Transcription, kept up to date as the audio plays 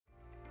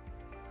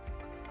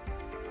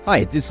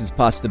Hi, this is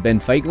Pastor Ben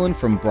Fagelin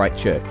from Bright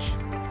Church.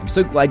 I'm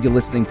so glad you're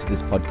listening to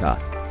this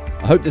podcast.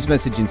 I hope this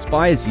message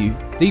inspires you,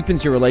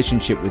 deepens your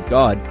relationship with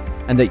God,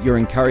 and that you're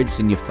encouraged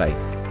in your faith.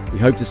 We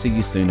hope to see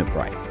you soon at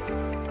Bright.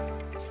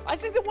 I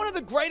think that one of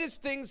the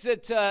greatest things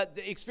that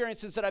the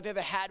experiences that I've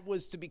ever had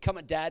was to become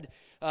a dad.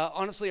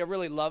 Honestly, I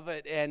really love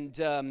it. And,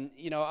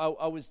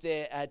 I was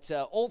there at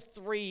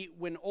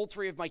when all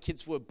three of my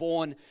kids were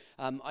born.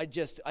 I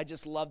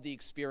just love the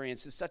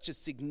experience. It's such a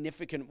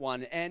significant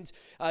one. And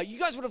you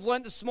guys would have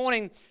learned this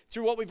morning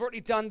through what we've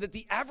already done that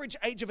the average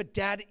age of a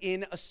dad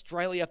in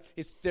Australia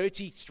is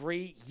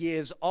 33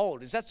 years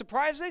old. Is that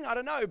surprising? I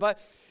don't know. But,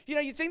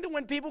 you think that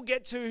when people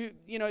get to,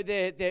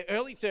 their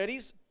early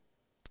 30s,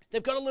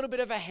 they've got a little bit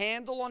of a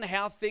handle on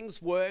how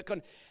things work,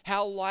 on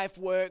how life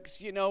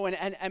works,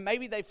 and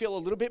maybe they feel a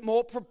little bit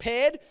more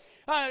prepared.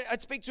 I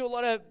speak to a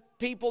lot of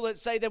people that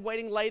say they're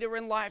waiting later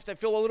in life. They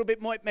feel a little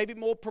bit maybe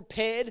more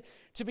prepared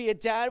to be a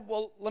dad.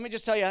 Well, let me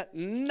just tell you,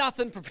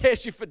 nothing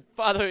prepares you for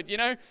fatherhood,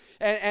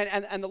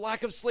 and the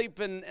lack of sleep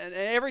and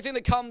everything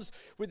that comes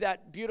with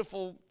that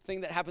beautiful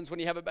thing that happens when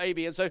you have a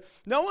baby. And so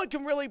no one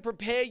can really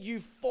prepare you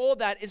for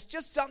that. It's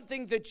just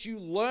something that you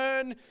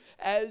learn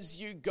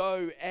as you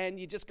go, and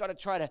you just got to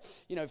try to,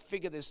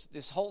 figure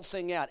this whole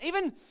thing out.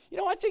 Even,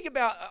 I think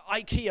about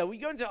IKEA. We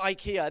go into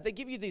IKEA, they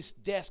give you this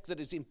desk that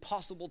is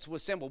impossible to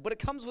assemble, but it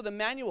comes with a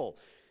manual.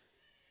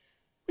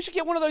 We should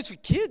get one of those for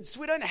kids.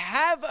 We don't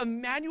have a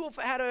manual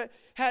for how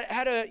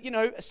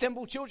to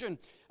assemble children.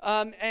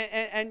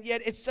 And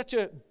yet it's such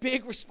a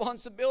big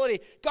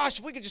responsibility. Gosh,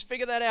 if we could just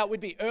figure that out, we'd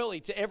be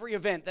early to every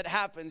event that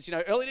happens,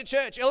 early to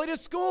church, early to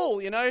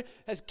school,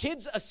 as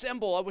kids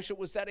assemble. I wish it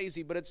was that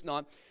easy, but it's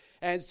not.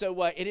 And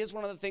so it is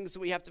one of the things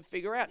that we have to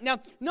figure out. Now,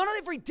 not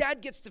every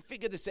dad gets to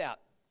figure this out.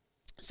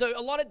 So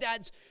a lot of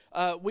dads,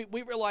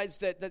 we realize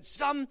that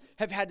some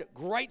have had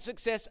great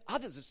success.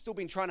 Others have still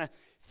been trying to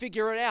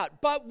figure it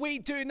out. But we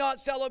do not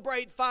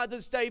celebrate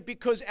Father's Day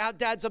because our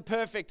dads are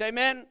perfect.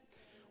 Amen?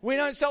 We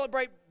don't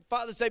celebrate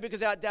Father's Day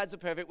because our dads are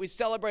perfect. We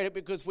celebrate it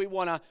because we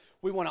want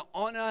to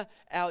honor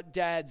our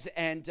dads.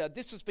 And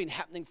this has been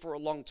happening for a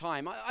long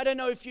time. I don't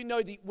know if you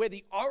know where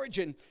the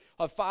origin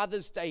of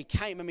Father's Day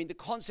came. I mean, the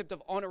concept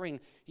of honoring,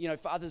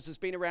 fathers has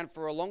been around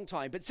for a long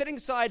time. But setting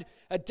aside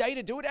a day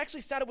to do it actually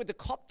started with the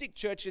Coptic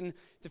Church in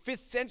the 5th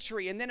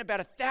century. And then about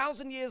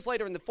 1,000 years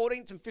later, in the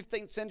 14th and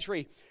 15th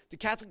century, the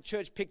Catholic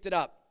Church picked it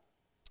up.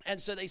 And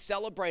so they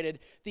celebrated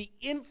the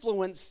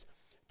influence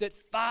that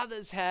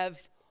fathers have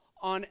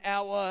on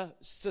our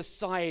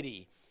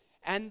society.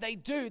 And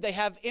they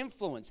have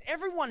influence.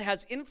 Everyone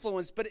has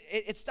influence, but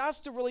it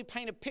starts to really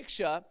paint a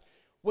picture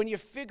when you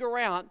figure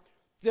out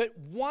that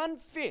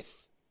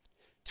 1/5,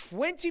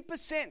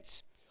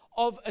 20%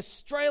 of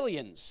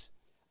Australians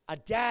are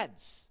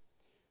dads.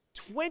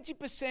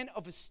 20%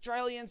 of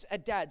Australians are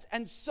dads.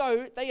 And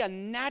so they are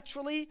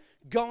naturally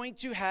going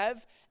to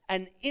have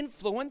an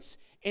influence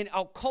in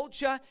our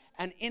culture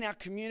and in our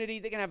community.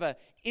 They're going to have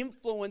an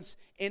influence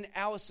in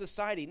our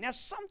society. Now,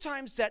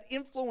 sometimes that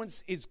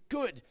influence is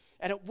good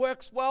and it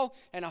works well,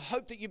 and I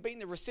hope that you've been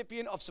the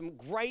recipient of some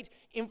great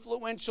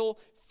influential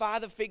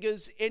father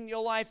figures in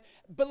your life.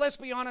 But let's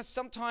be honest,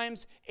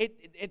 sometimes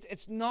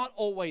it's not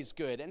always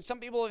good, and some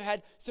people have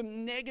had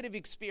some negative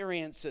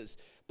experiences.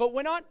 But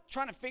we're not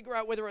trying to figure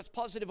out whether it's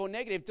positive or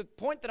negative. The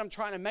point that I'm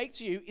trying to make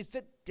to you is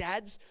that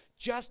dads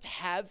just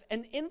have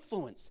an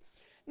influence.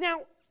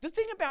 Now, the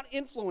thing about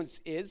influence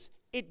is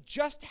it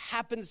just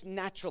happens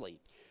naturally.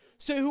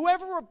 So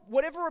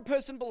whatever a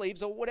person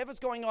believes or whatever's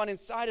going on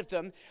inside of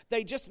them,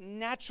 they just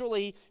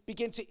naturally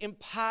begin to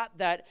impart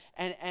that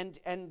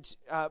and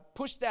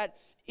push that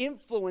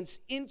influence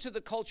into the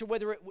culture,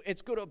 whether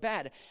it's good or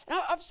bad. And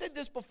I've said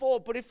this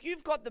before, but if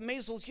you've got the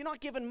measles, you're not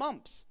given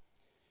mumps.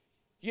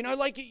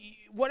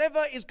 Whatever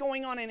is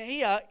going on in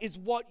here is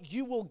what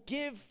you will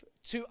give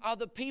to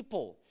other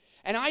people.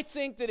 And I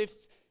think that if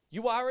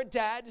you are a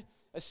dad,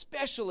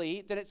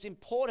 especially, that it's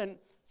important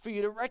for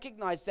you to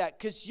recognize that,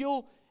 because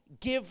you'll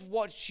give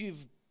what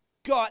you've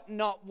got,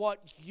 not what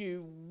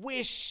you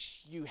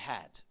wish you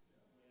had.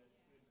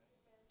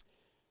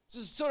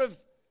 This sort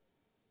of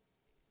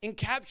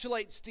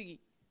encapsulates the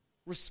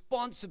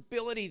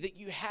responsibility that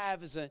you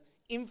have as an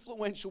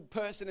influential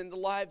person in the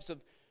lives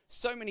of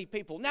so many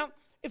people. Now,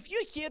 if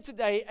you're here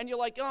today and you're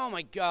like, oh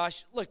my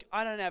gosh, look,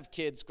 I don't have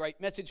kids, great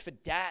message for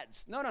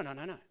dads. No.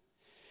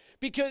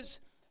 Because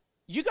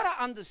you got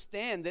to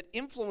understand that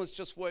influence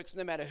just works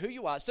no matter who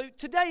you are. So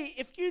today,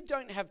 if you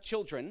don't have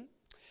children,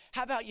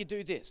 how about you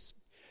do this?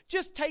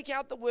 Just take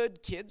out the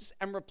word kids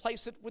and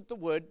replace it with the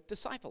word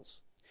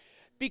disciples.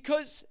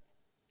 Because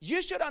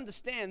you should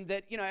understand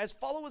that, as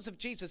followers of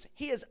Jesus,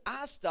 he has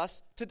asked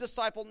us to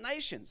disciple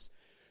nations.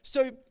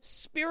 So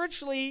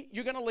spiritually,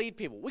 you're going to lead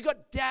people. We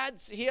got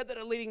dads here that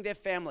are leading their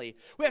family.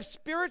 We have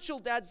spiritual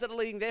dads that are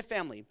leading their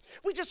family.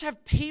 We just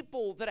have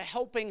people that are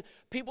helping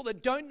people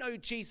that don't know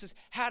Jesus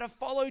how to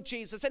follow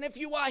Jesus. And if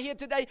you are here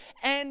today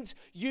and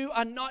you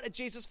are not a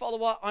Jesus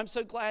follower, I'm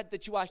so glad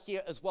that you are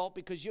here as well,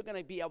 because you're going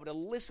to be able to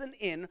listen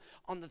in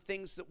on the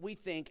things that we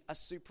think are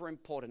super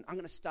important. I'm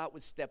going to start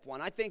with step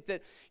one. I think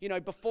that,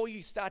 before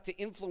you start to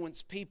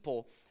influence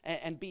people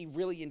and be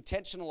really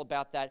intentional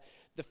about that,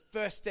 the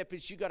first step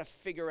is you got to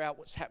figure out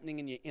what's happening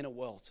in your inner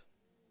world.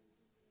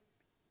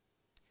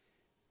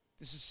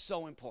 This is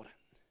so important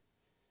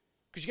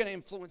because you're going to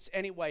influence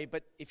anyway,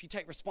 but if you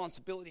take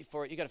responsibility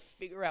for it, you got to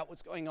figure out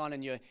what's going on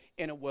in your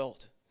inner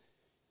world.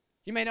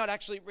 You may not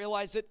actually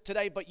realize it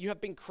today, but you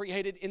have been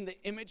created in the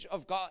image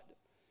of God.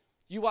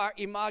 You are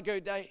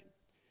Imago Dei.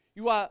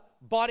 You are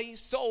body,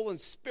 soul, and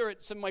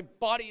spirit. So my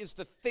body is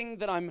the thing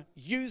that I'm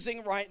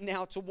using right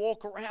now to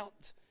walk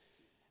around.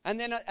 And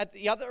then at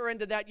the other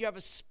end of that, you have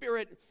a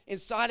spirit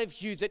inside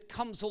of you that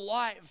comes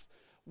alive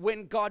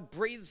when God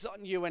breathes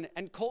on you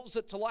and calls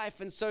it to life.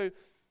 And so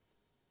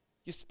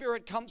your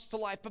spirit comes to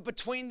life. But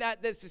between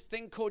that, there's this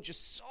thing called your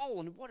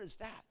soul. And what is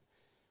that?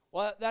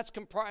 Well, that's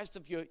comprised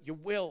of your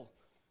will,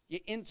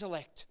 your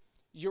intellect,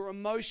 your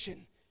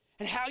emotion.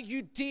 And how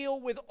you deal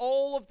with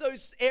all of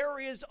those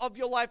areas of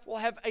your life will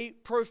have a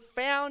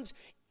profound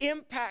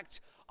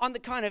impact on the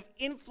kind of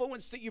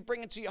influence that you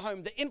bring into your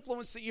home, the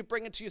influence that you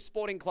bring into your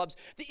sporting clubs,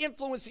 the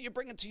influence that you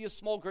bring into your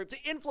small group, the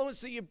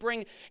influence that you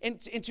bring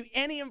into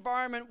any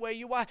environment where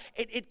you are.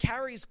 It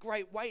carries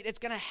great weight. It's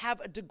going to have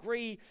a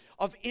degree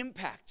of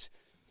impact.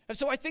 And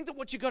so I think that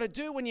what you got to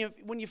do when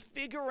you're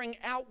figuring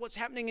out what's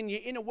happening in your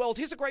inner world,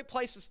 here's a great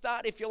place to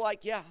start if you're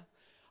like, yeah,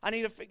 I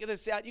need to figure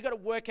this out. You got to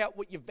work out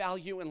what you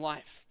value in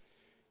life.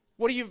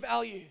 What do you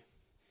value?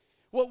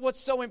 What's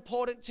so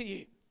important to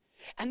you?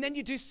 And then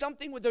you do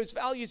something with those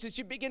values as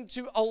you begin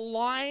to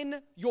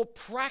align your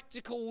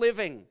practical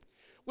living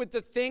with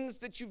the things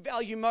that you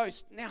value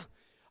most. Now,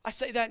 I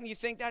say that and you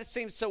think that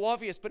seems so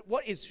obvious, but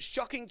what is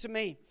shocking to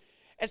me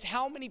is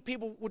how many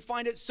people would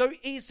find it so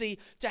easy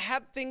to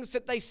have things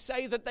that they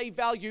say that they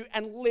value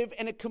and live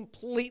in a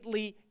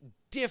completely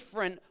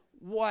different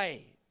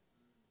way.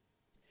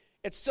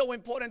 It's so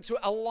important to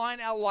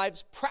align our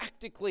lives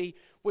practically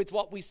with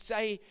what we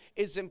say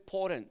is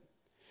important.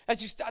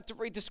 As you start to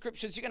read the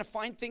scriptures, you're going to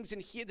find things in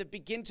here that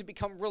begin to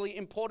become really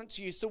important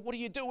to you. So what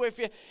do?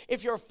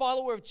 If you're a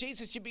follower of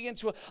Jesus, you begin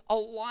to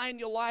align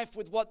your life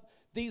with what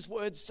these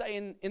words say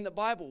in the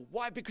Bible.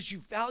 Why? Because you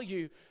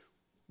value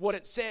what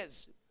it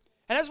says.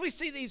 And as we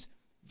see these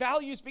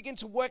values begin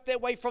to work their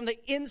way from the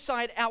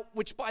inside out,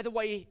 which, by the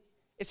way,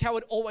 is how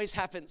it always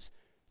happens.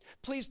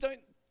 Please don't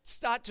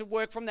start to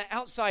work from the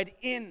outside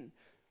in.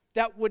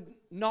 That would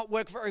not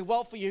work very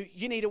well for you.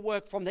 You need to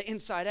work from the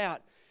inside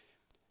out.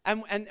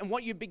 And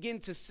what you begin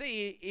to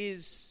see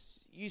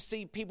is you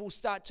see people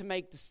start to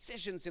make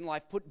decisions in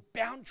life, put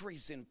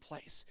boundaries in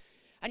place.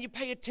 And you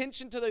pay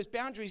attention to those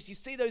boundaries. You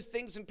see those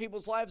things in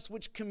people's lives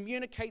which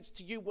communicates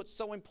to you what's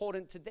so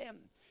important to them.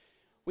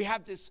 We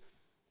have this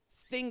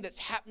thing that's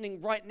happening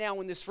right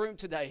now in this room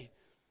today.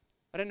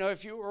 I don't know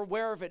if you are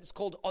aware of it. It's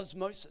called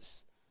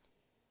osmosis.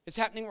 It's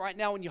happening right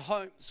now in your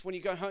homes when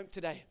you go home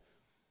today.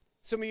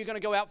 Some of you are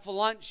going to go out for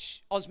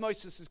lunch.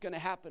 Osmosis is going to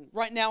happen.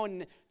 Right now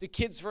in the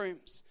kids'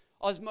 rooms,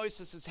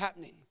 osmosis is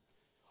happening.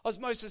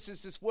 Osmosis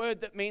is this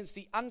word that means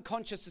the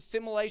unconscious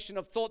assimilation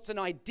of thoughts and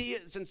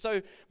ideas. And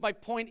so my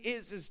point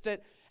is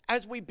that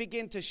as we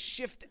begin to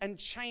shift and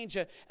change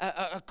a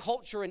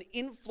culture and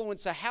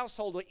influence a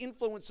household or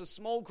influence a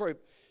small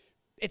group,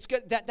 it's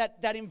good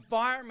that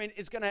environment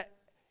is going to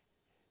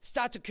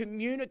start to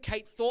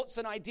communicate thoughts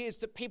and ideas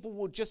that people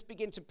will just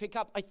begin to pick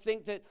up. I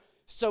think that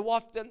so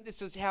often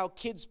this is how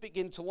kids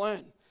begin to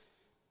learn.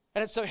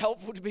 And it's so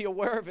helpful to be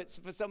aware of it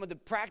for some of the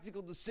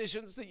practical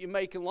decisions that you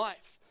make in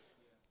life.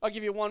 I'll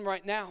give you one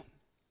right now.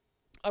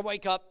 I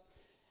wake up,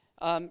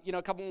 a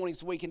couple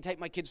mornings a week and take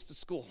my kids to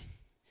school.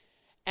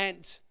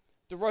 And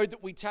the road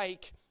that we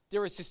take,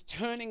 there is this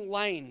turning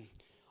lane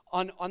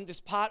on this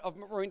part of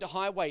Maroondah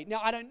Highway.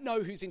 Now, I don't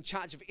know who's in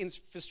charge of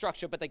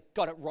infrastructure, but they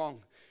got it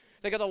wrong.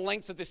 They got the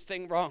length of this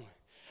thing wrong.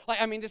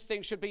 This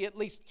thing should be at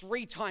least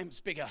 3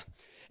 times bigger.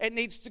 It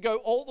needs to go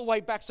all the way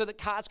back so that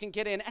cars can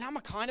get in. And I'm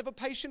a kind of a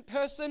patient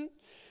person.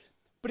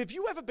 But have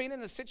you ever been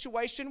in a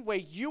situation where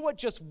you are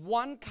just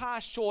one car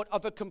short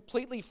of a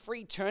completely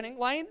free turning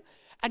lane,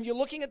 and you're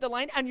looking at the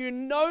lane and you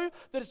know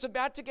that it's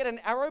about to get an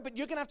arrow, but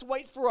you're going to have to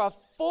wait for a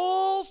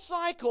full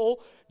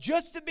cycle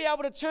just to be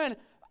able to turn?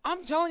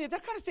 I'm telling you,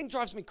 that kind of thing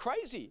drives me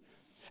crazy.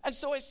 And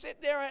so I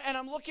sit there and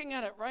I'm looking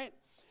at it, right?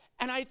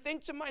 And I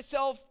think to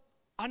myself,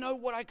 I know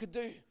what I could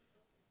do.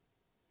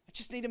 I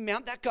just need to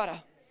mount that gutter.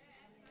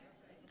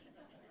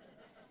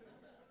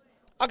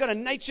 I got a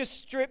nature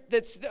strip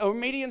a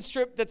median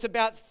strip that's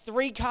about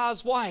 3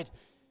 cars wide.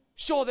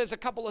 Sure, there's a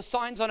couple of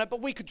signs on it,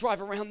 but we could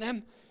drive around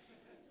them.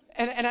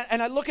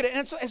 And I look at it,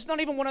 and it's not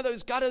even one of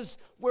those gutters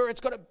where it's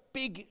got a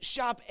big,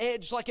 sharp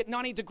edge like at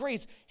 90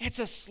 degrees. It's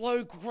a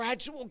slow,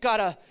 gradual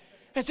gutter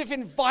as if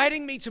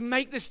inviting me to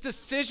make this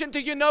decision. Do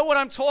you know what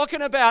I'm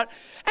talking about?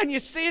 And you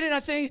see it and I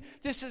think,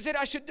 this is it,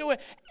 I should do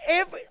it.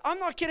 I'm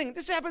not kidding.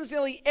 This happens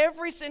nearly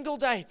every single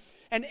day.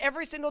 And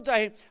every single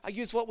day, I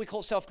use what we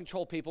call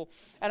self-control, people.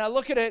 And I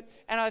look at it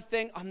and I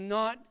think, I'm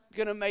not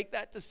going to make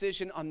that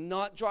decision. I'm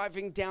not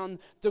driving down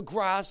the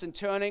grass and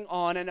turning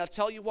on. And I'll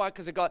tell you why,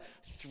 because I got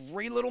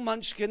 3 little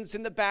munchkins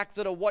in the back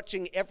that are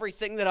watching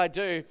everything that I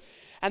do.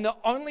 And the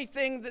only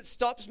thing that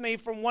stops me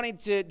from wanting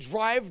to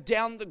drive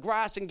down the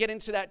grass and get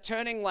into that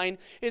turning lane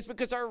is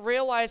because I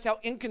realize how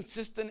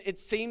inconsistent it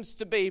seems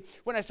to be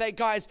when I say,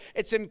 guys,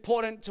 it's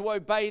important to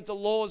obey the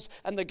laws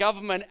and the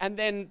government, and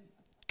then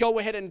go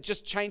ahead and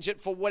just change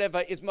it for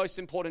whatever is most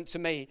important to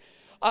me.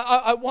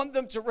 I want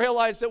them to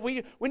realize that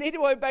we need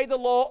to obey the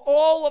law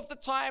all of the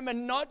time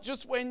and not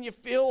just when you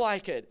feel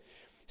like it.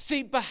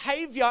 See,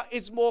 behavior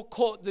is more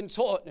caught than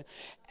taught.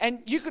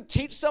 And you could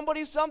teach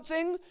somebody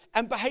something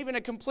and behave in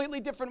a completely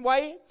different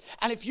way.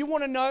 And if you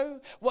want to know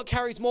what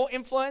carries more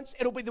influence,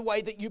 it'll be the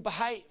way that you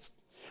behave.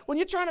 When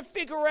you're trying to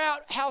figure out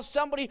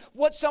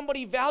what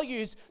somebody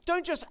values,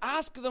 don't just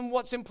ask them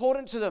what's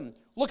important to them.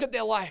 Look at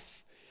their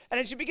life. And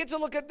as you begin to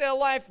look at their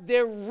life,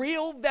 their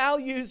real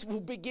values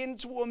will begin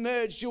to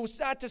emerge. You'll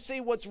start to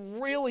see what's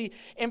really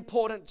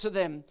important to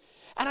them.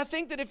 And I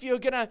think that if you're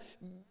going to,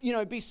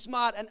 be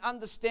smart and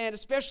understand,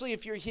 especially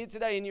if you're here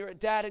today and you're a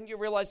dad and you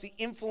realize the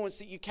influence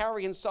that you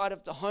carry inside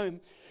of the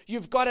home,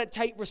 you've got to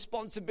take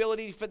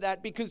responsibility for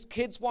that, because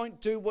kids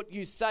won't do what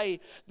you say.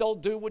 They'll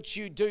do what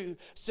you do.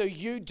 So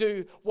you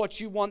do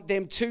what you want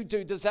them to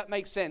do. Does that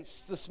make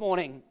sense this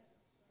morning?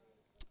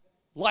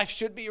 Life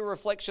should be a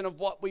reflection of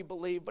what we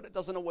believe, but it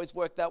doesn't always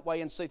work that way.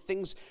 And so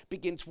things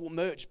begin to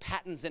emerge,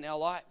 patterns in our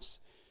lives.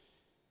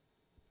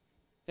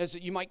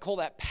 You might call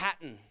that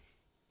pattern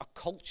a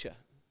culture.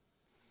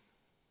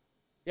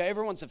 Yeah,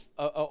 everyone's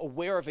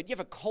aware of it. You have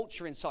a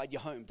culture inside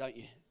your home, don't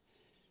you?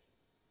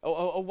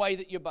 A way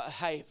that you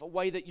behave, a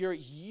way that you're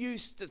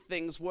used to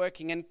things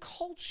working. And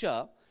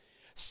culture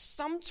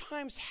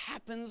sometimes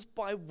happens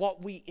by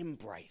what we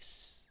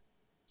embrace,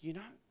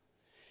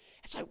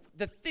 So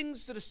the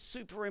things that are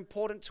super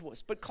important to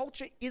us. But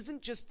culture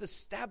isn't just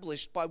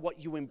established by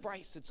what you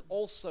embrace. It's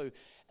also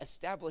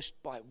established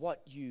by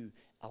what you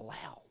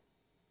allow.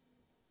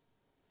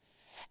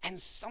 And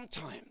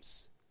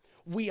sometimes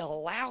we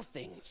allow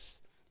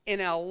things in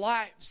our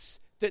lives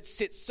that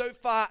sit so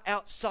far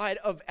outside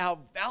of our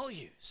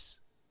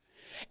values.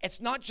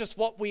 It's not just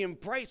what we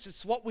embrace,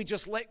 it's what we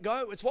just let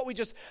go. It's what we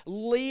just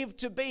leave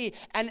to be.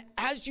 And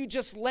as you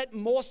just let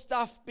more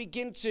stuff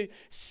begin to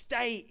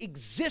stay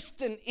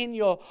existent in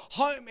your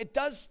home, it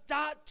does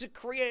start to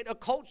create a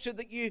culture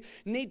that you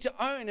need to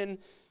own. And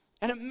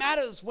it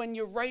matters when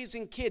you're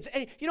raising kids.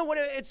 And you know what?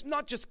 It's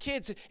not just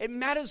kids. It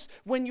matters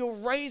when you're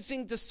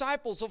raising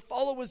disciples or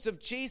followers of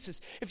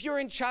Jesus. If you're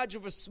in charge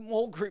of a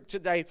small group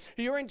today,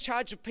 you're in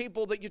charge of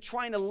people that you're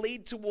trying to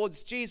lead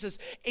towards Jesus,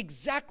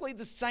 exactly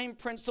the same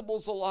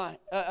principles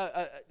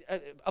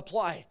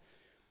apply.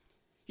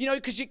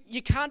 Because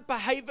you can't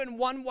behave in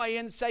one way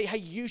and say, hey,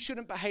 you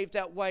shouldn't behave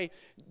that way.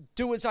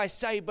 Do as I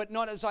say, but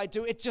not as I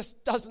do. It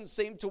just doesn't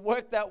seem to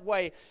work that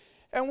way.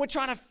 And we're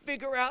trying to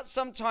figure out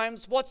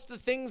sometimes what's the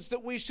things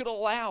that we should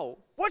allow.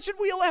 What should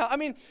we allow? I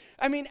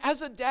mean,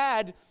 as a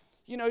dad,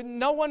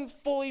 no one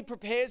fully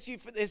prepares you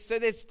for this. So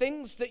there's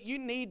things that you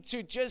need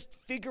to just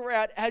figure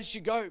out as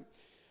you go. I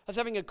was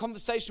having a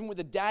conversation with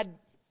a dad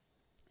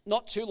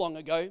not too long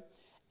ago,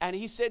 and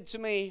he said to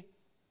me,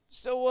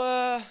 so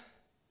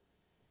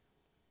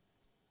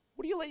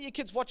what do you let your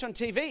kids watch on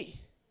TV?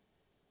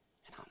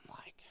 And I'm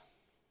like,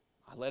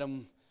 I let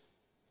them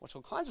watch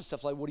all kinds of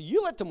stuff. Like, what do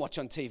you let them watch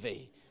on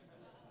TV?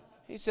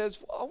 He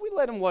says, well, we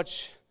let them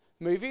watch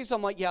movies.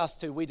 I'm like, yeah, us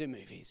too. We do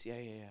movies. Yeah.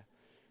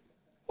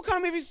 What kind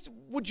of movies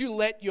would you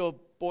let your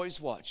boys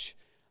watch?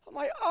 I'm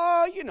like,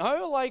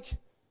 like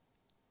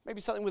maybe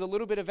something with a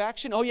little bit of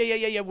action. Oh,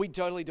 yeah. We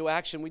totally do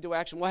action. We do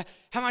action. Well,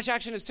 how much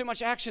action is too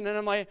much action? And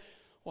I'm like,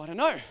 well, I don't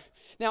know.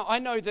 Now, I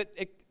know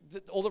that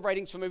all the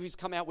ratings for movies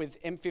come out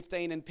with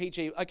M15 and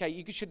PG. Okay,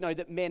 you should know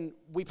that men,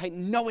 we pay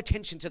no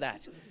attention to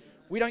that.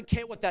 We don't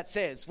care what that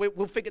says.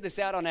 We'll figure this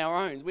out on our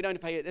own. We don't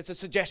pay it. It's a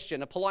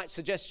suggestion, a polite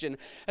suggestion.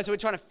 And so we're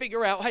trying to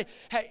figure out, hey,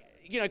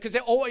 because they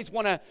always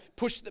want to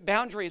push the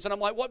boundaries. And I'm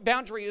like, what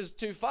boundary is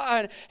too far?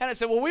 And I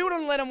said, well, we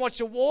wouldn't let them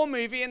watch a war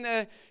movie.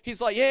 And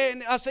he's like, yeah,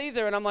 and us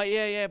either. And I'm like,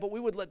 yeah, but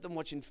we would let them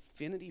watch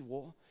Infinity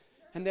War.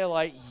 And they're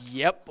like,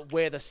 yep,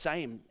 we're the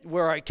same.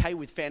 We're okay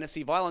with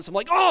fantasy violence. I'm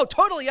like, oh,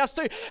 totally, us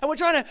too.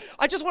 And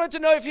I just wanted to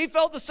know if he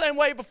felt the same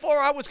way before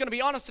I was going to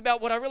be honest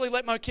about what I really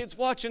let my kids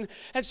watch. And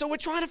so we're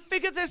trying to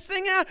figure this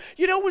thing out.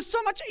 It was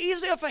so much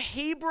easier for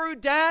Hebrew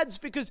dads,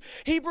 because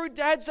Hebrew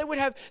dads,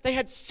 they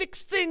had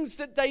 6 things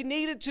that they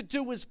needed to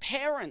do as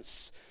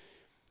parents.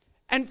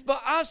 And for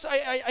us,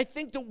 I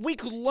think that we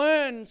could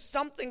learn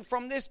something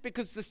from this,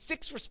 because the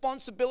 6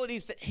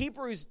 responsibilities that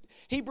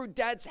Hebrew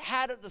dads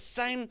had are the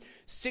same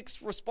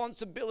 6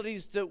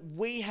 responsibilities that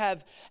we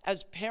have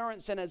as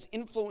parents and as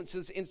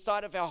influencers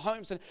inside of our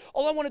homes. And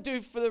all I want to do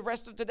for the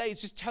rest of today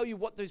is just tell you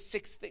what those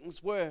 6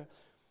 things were.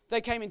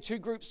 they came in two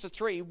groups of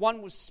three.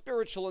 One was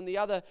spiritual and the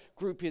other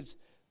group is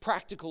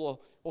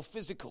practical or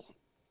physical.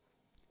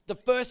 The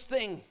first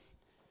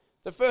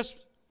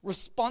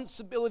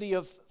responsibility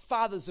of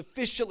fathers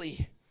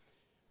officially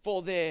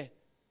for their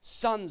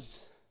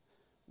sons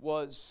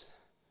was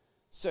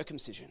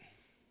circumcision.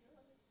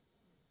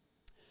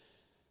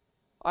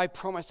 I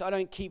promise I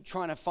don't keep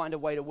trying to find a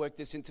way to work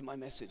this into my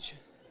message.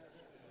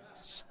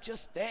 It's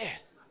just there.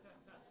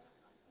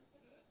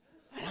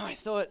 And I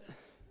started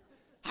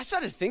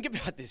to think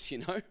about this,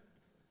 And I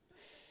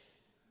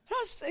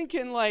was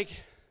thinking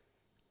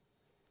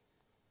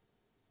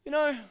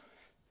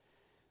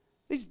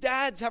these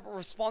dads have a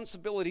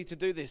responsibility to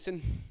do this.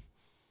 And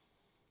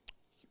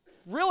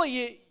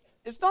really,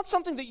 it's not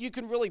something that you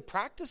can really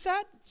practice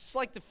at. It's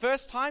like the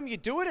first time you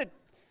do it,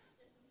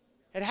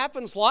 it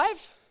happens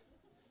live.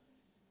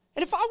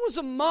 And if I was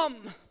a mum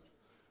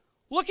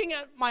looking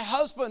at my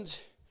husband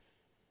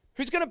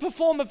who's going to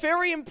perform a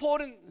very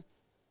important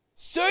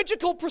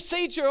surgical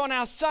procedure on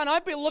our son,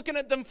 I'd be looking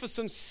at them for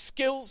some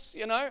skills,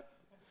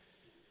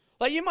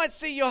 Like you might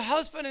see your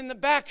husband in the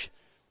back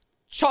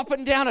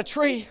chopping down a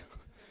tree.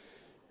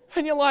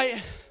 And you're like,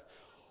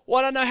 well,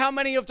 I don't know how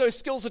many of those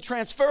skills are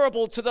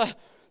transferable to the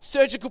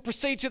surgical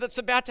procedure that's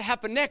about to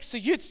happen next. So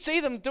you'd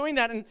see them doing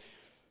that and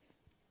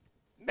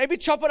maybe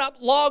chopping up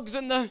logs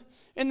in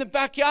the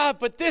backyard.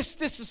 But this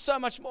is so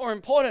much more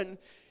important.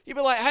 You'd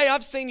be like, hey,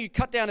 I've seen you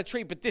cut down a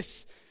tree, but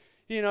this,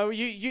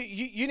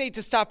 you need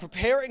to start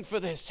preparing for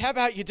this. How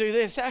about you do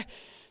this?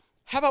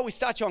 How about we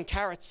start you on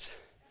carrots?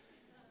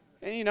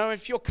 And,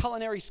 if your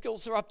culinary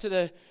skills are up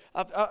to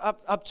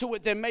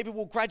it, then maybe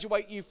we'll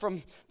graduate you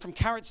from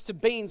carrots to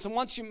beans. And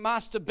once you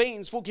master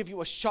beans, we'll give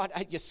you a shot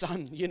at your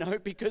son,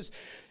 because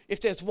if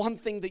there's one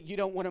thing that you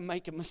don't want to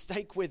make a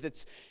mistake with,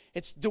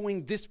 it's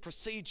doing this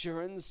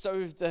procedure. And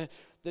so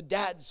the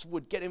dads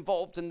would get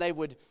involved and they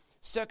would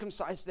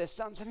circumcise their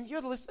sons. And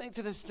you're listening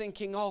to this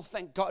thinking, oh,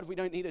 thank God we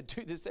don't need to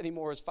do this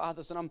anymore as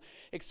fathers. And I'm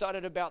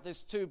excited about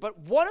this too. But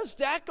what has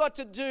that got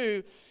to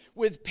do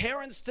with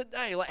parents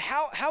today? Like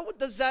how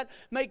does that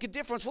make a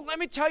difference? Well, let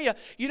me tell you,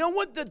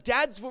 what the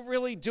dads were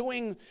really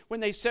doing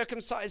when they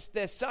circumcised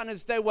their son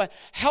is they were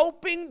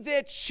helping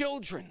their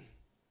children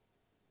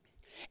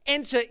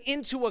enter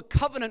into a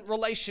covenant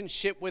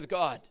relationship with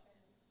God.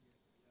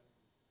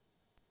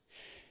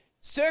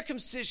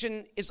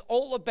 Circumcision is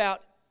all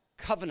about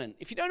covenant.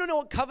 If you don't know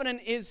what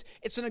covenant is,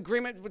 it's an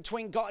agreement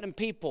between God and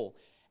people.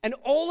 And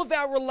all of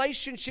our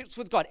relationships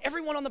with God,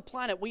 everyone on the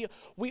planet, we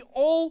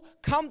all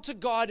come to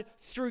God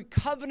through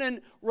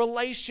covenant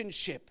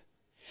relationship.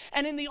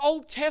 And in the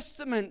Old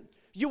Testament,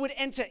 you would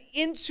enter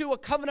into a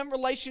covenant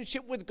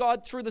relationship with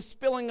God through the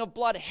spilling of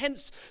blood,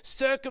 hence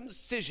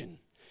circumcision.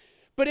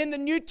 But in the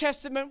New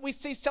Testament, we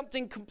see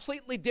something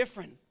completely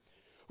different.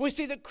 We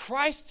see that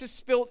Christ has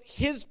spilled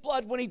his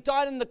blood when he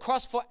died on the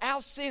cross for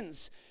our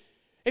sins.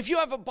 If you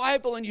have a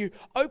Bible and you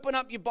open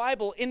up your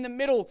Bible, in the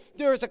middle,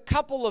 there is a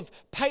couple of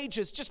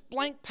pages, just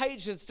blank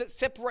pages that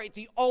separate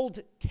the Old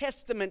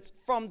Testament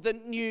from the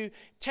New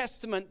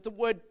Testament. The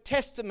word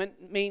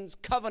testament means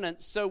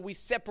covenant, so we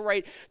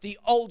separate the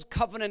Old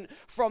Covenant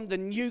from the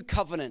New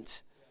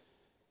Covenant.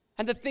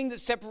 And the thing that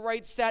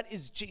separates that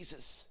is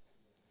Jesus.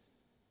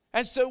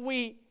 And so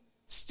we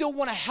still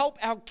want to help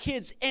our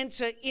kids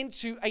enter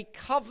into a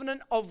covenant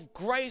of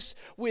grace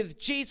with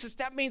Jesus.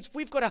 That means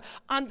we've got to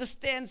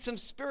understand some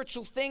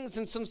spiritual things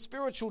and some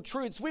spiritual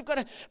truths. We've got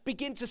to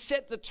begin to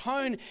set the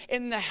tone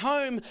in the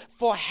home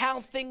for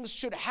how things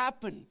should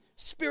happen,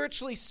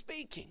 spiritually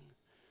speaking.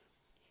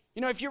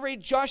 If you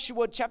read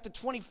Joshua chapter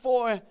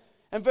 24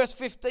 and verse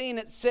 15,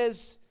 it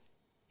says,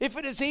 if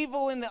it is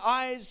evil in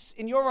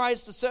your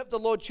eyes to serve the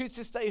Lord, choose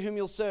this day whom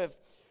you'll serve.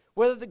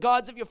 Whether the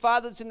gods of your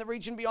fathers in the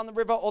region beyond the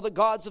river or the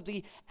gods of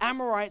the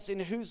Amorites in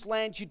whose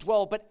land you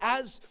dwell. But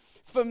as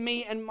for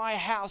me and my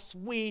house,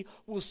 we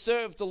will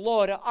serve the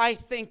Lord. I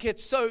think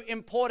it's so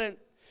important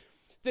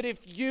that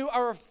if you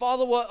are a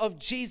follower of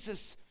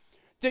Jesus,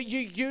 that you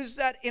use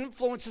that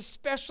influence,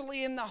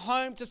 especially in the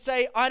home, to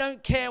say, I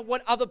don't care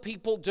what other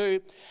people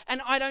do, and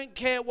I don't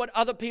care what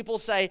other people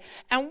say.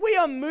 And we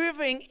are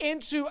moving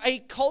into a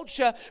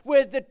culture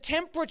where the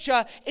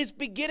temperature is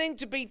beginning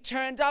to be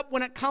turned up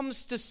when it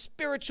comes to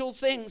spiritual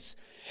things.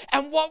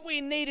 And what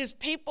we need is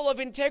people of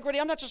integrity.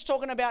 I'm not just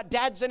talking about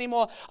dads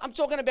anymore. I'm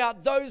talking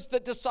about those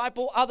that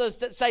disciple others,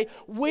 that say,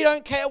 we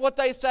don't care what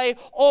they say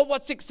or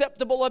what's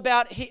acceptable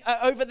about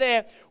over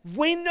there.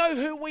 We know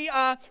who we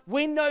are.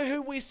 We know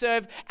who we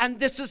serve. And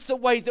this is the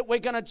way that we're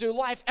going to do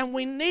life. And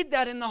we need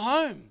that in the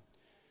home.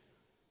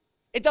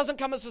 It doesn't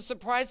come as a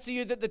surprise to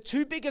you that the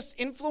two biggest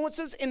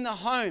influences in the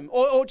home,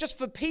 or just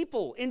for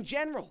people in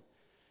general,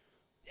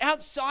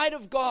 outside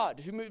of God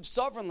who moves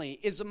sovereignly,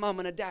 is a mum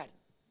and a dad.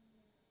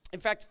 In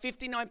fact,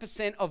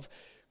 59% of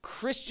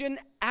Christian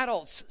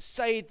adults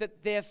say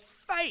that their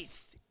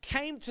faith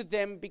came to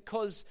them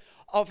because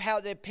of how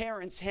their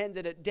parents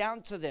handed it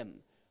down to them.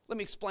 Let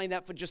me explain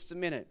that for just a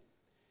minute.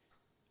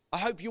 I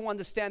hope you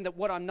understand that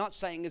what I'm not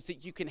saying is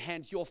that you can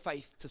hand your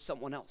faith to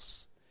someone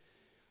else.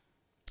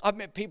 I've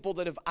met people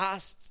that have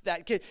asked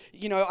that,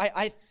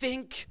 I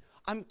think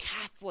I'm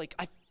Catholic.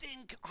 I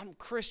think I'm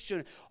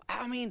Christian.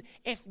 I mean,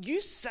 if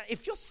you're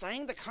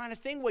saying the kind of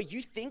thing where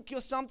you think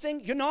you're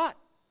something, you're not.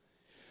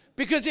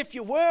 Because if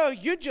you were,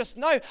 you'd just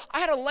know. I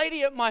had a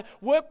lady at my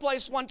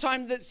workplace one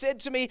time that said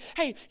to me,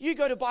 hey, you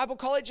go to Bible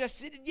college? I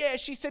said, yeah.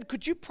 She said,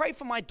 could you pray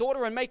for my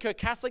daughter and make her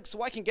Catholic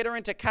so I can get her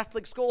into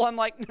Catholic school? I'm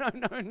like,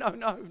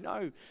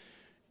 no.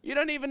 You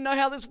don't even know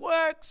how this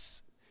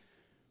works.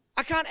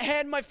 I can't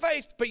hand my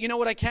faith, but you know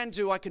what I can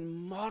do? I can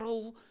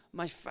model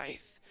my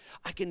faith.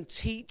 I can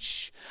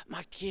teach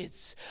my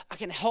kids. I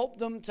can help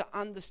them to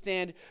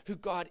understand who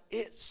God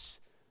is.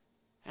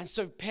 And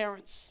so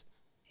parents,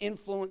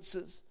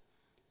 influencers,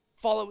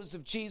 followers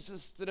of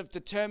Jesus that have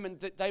determined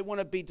that they want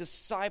to be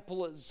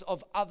disciplers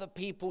of other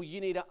people, you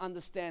need to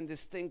understand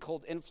this thing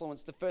called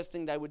influence. The first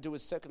thing they would do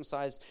is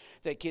circumcise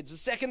their kids. The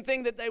second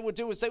thing that they would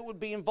do is they would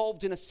be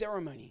involved in a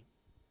ceremony.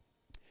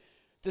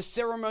 The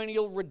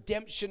ceremonial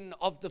redemption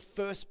of the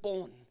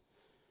firstborn.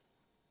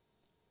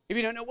 If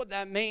you don't know what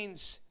that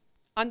means,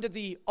 under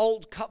the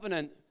old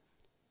covenant,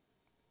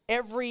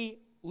 every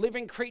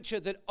living creature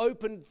that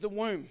opened the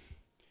womb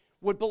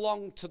would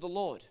belong to the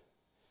Lord.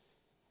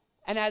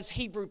 And as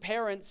Hebrew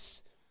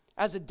parents,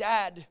 as a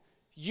dad,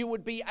 you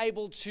would be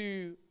able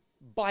to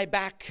buy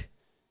back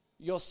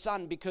your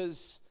son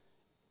because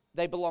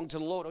they belonged to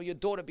the Lord, or your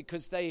daughter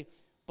because they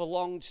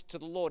belonged to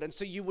the Lord. And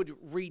so you would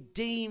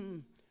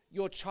redeem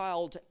your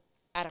child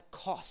at a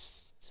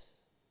cost.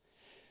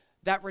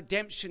 That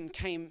redemption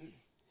came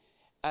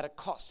at a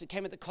cost. It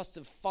came at the cost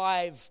of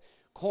 5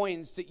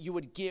 coins that you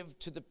would give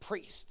to the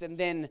priest. And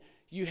then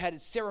you had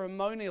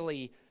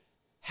ceremonially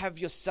have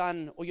your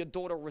son or your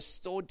daughter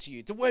restored to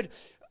you. The word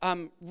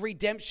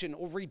redemption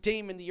or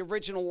redeem in the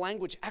original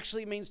language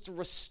actually means to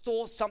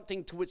restore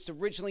something to its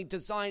originally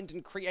designed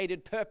and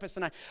created purpose.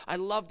 And I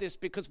love this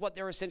because what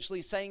they're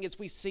essentially saying is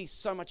we see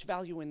so much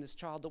value in this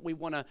child that we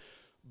want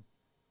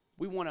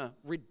to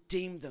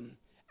redeem them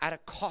at a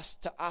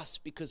cost to us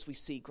because we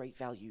see great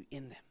value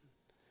in them.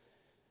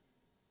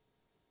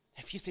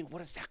 If you think, what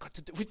has that got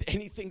to do with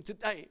anything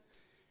today?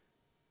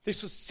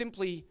 This was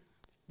simply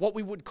what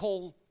we would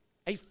call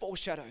a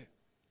foreshadow.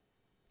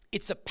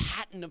 It's a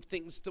pattern of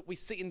things that we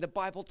see in the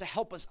Bible to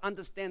help us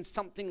understand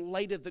something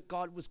later that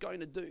God was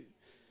going to do.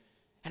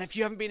 And if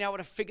you haven't been able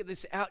to figure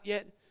this out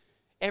yet,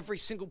 every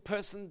single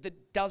person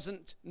that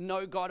doesn't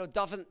know God or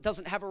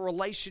doesn't have a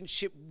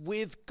relationship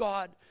with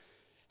God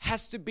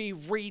has to be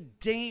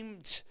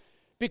redeemed,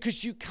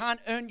 because you can't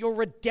earn your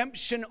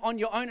redemption on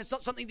your own. It's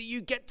not something that you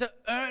get to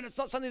earn. It's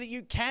not something that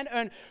you can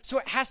earn. So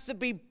it has to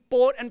be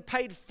bought and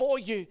paid for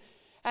you.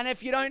 And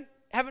if you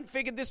haven't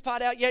figured this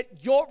part out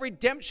yet, your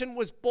redemption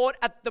was bought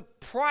at the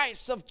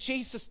price of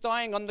Jesus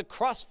dying on the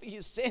cross for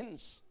your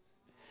sins.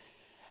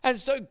 And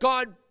so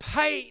God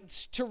paid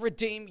to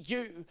redeem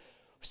you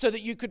so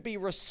that you could be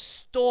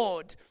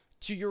restored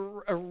to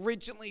your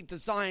originally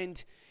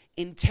designed,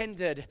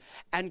 intended,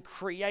 and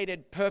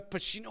created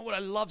purpose. You know what I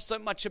love so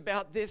much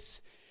about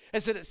this?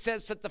 Is that it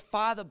says that the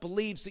Father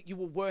believes that you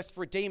were worth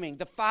redeeming.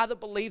 The Father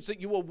believes that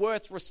you were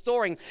worth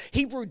restoring.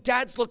 Hebrew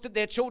dads looked at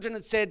their children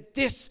and said,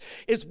 this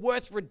is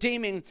worth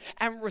redeeming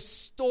and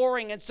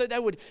restoring. And so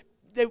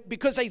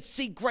because they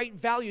see great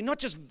value, not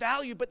just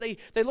value, but they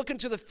look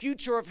into the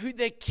future of who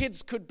their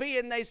kids could be.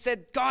 And they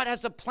said, God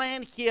has a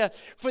plan here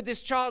for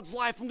this child's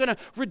life. I'm going to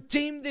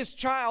redeem this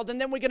child. And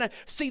then we're going to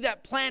see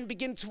that plan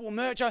begin to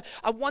emerge.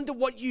 I wonder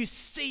what you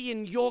see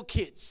in your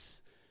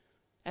kids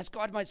as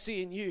God might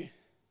see in you.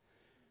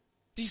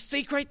 Do you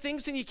see great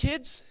things in your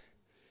kids?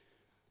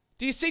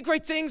 Do you see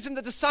great things in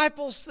the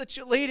disciples that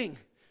you're leading?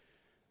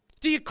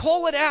 Do you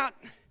call it out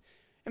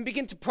and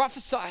begin to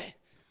prophesy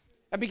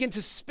and begin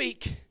to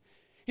speak?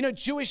 You know,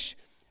 Jewish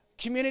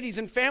communities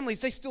and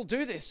families, they still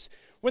do this.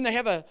 When they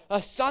have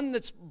a son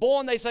that's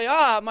born, they say,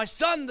 my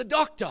son, the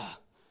doctor.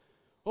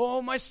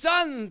 Or my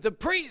son, the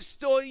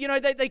priest. Or,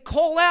 they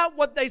call out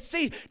what they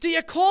see. Do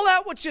you call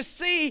out what you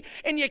see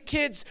in your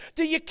kids?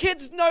 Do your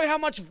kids know how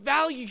much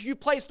value you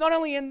place not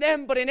only in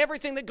them, but in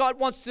everything that God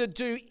wants to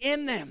do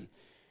in them?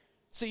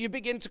 So you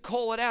begin to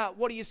call it out.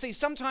 What do you see?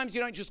 Sometimes you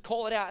don't just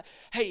call it out.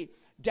 Hey,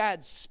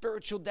 dads,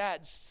 spiritual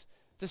dads,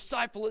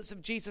 disciples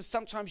of Jesus,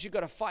 sometimes you've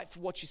got to fight for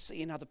what you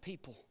see in other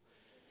people.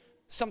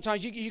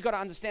 Sometimes you got to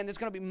understand there's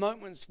going to be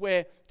moments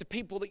where the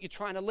people that you're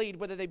trying to lead,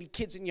 whether they be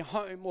kids in your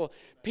home or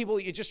people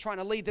that you're just trying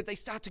to lead, that they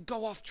start to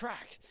go off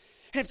track.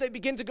 And if they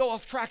begin to go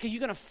off track, are you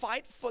going to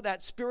fight for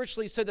that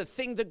spiritually so the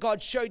thing that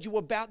God showed you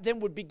about them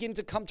would begin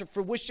to come to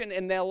fruition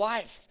in their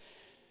life?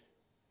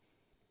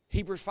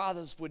 Hebrew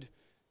fathers would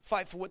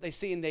fight for what they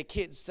see in their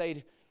kids.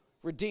 They'd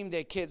redeem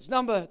their kids.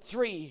 Number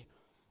 3,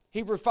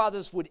 Hebrew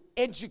fathers would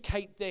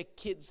educate their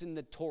kids in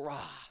the Torah.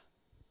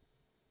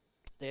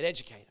 They'd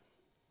educate them.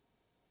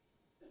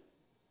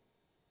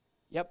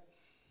 Yep.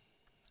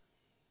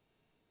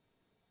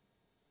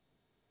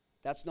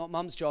 That's not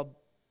mum's job.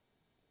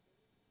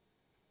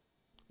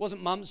 It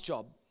wasn't mum's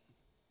job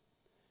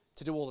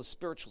to do all the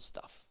spiritual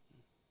stuff.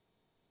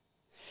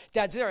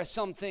 Dads, there are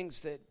some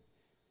things that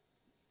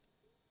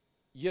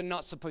you're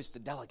not supposed to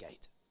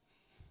delegate.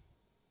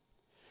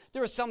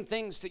 There are some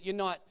things that you're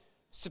not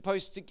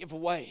supposed to give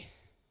away.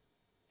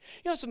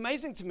 You know, it's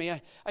amazing to me.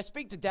 I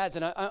speak to dads,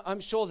 and I'm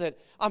sure that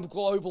I'm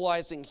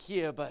globalizing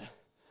here, but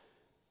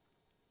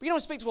you know, I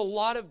speak to a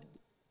lot of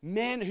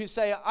men who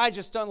say, I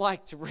just don't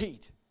like to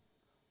read.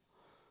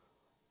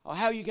 Or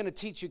how are you going to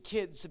teach your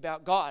kids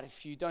about God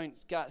if you don't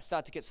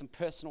start to get some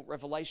personal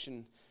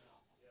revelation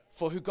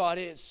for who God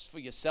is for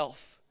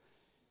yourself?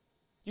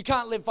 You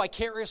can't live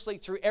vicariously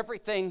through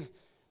everything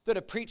that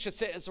a preacher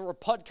says or a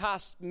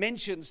podcast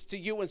mentions to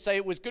you and say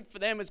it was good for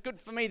them, it's good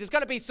for me. There's got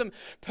to be some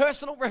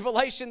personal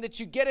revelation that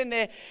you get in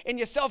there in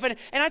yourself. And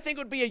I think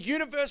it would be a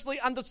universally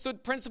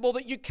understood principle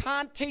that you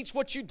can't teach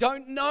what you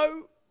don't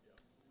know.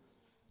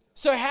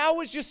 So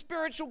how is your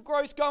spiritual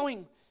growth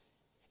going?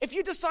 If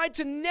you decide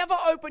to never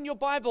open your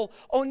Bible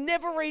or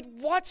never read,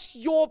 what's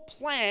your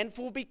plan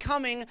for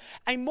becoming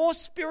a more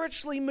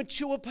spiritually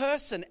mature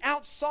person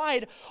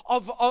outside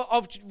of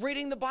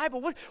reading the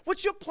Bible?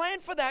 What's your plan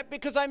for that?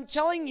 Because I'm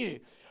telling you,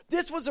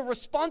 this was a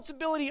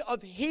responsibility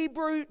of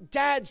Hebrew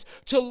dads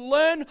to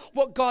learn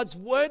what God's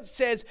word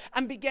says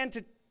and began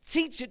to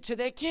teach it to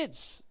their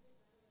kids.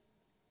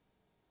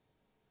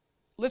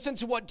 Listen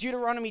to what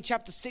Deuteronomy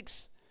chapter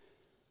 6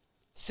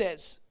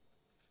 says.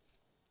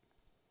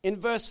 In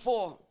verse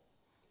 4,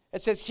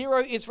 it says, "Hear,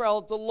 O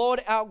Israel, the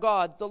Lord our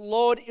God, the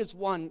Lord is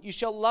one. You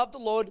shall love the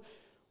Lord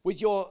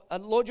with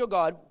Lord your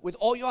God with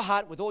all your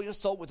heart, with all your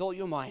soul, with all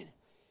your mind.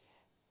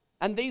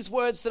 And these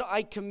words that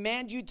I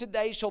command you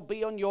today shall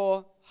be on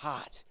your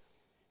heart.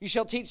 You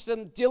shall teach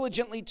them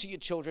diligently to your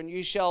children.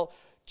 You shall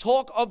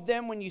talk of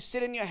them when you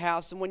sit in your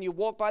house and when you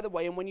walk by the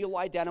way and when you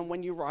lie down and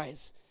when you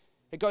rise."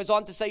 It goes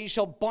on to say, "You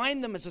shall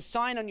bind them as a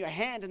sign on your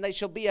hand, and they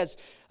shall be as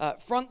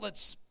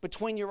frontlets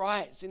between your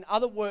eyes." In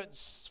other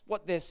words,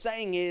 what they're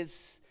saying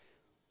is,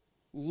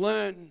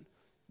 learn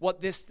what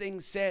this thing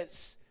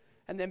says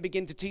and then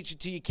begin to teach it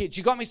to your kids.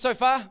 You got me so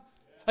far?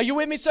 Are you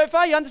with me so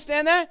far? You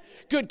understand that?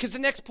 Good, because the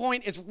next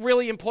point is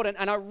really important,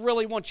 and I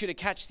really want you to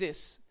catch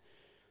this.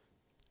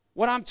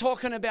 What I'm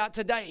talking about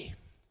today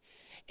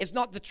is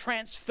not the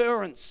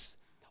transference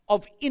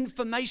of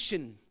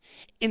information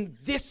in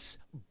this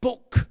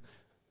book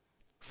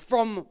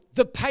from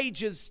the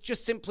pages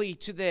just simply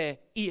to their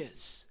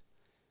ears.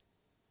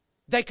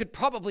 They could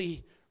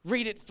probably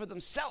read it for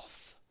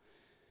themselves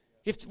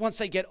once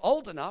they get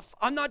old enough.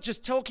 I'm not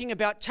just talking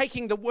about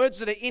taking the words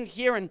that are in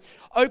here and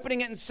opening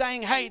it and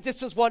saying, hey,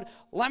 this is what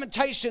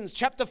Lamentations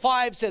chapter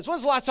 5 says. When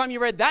was the last time you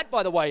read that,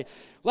 by the way?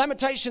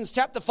 Lamentations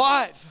chapter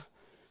 5.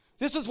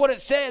 This is what it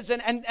says,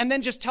 and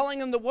then just telling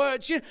them the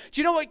words. Do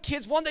you know what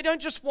kids want? They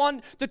don't just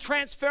want the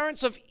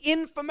transference of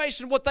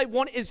information. What they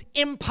want is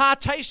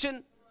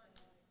impartation.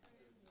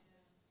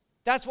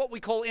 That's what we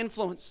call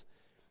influence.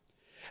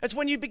 It's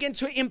when you begin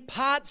to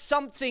impart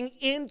something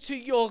into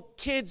your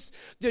kids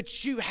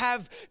that you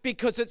have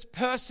because it's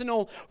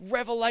personal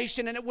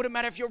revelation. And it wouldn't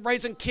matter if you're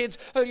raising kids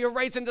or you're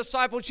raising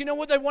disciples. You know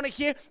what they want to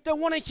hear? They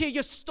want to hear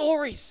your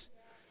stories.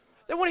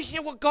 They want to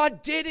hear what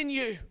God did in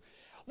you.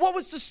 What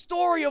was the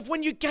story of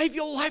when you gave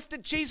your life to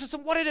Jesus,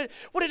 and what did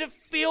it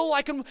feel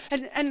like?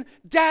 And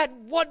Dad,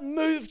 what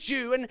moved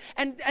you?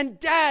 And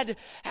Dad,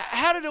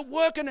 how did it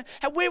work? And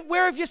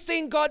where have you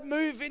seen God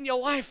move in your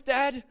life,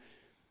 Dad?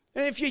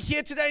 And if you're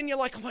here today and you're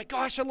like, oh my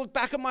gosh, I look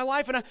back at my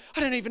life and I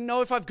don't even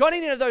know if I've got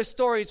any of those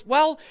stories.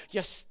 Well,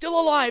 you're still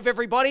alive,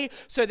 everybody,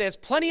 so there's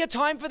plenty of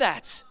time for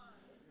that.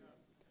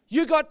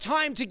 You got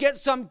time to get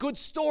some good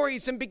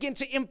stories and begin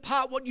to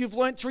impart what you've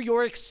learned through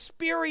your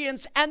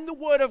experience and the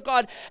Word of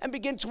God, and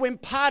begin to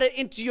impart it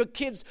into your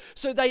kids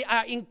so they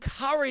are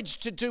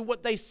encouraged to do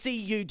what they see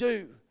you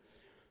do.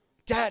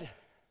 Dad,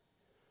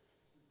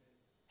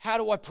 how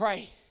do I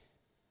pray?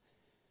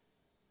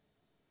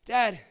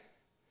 Dad,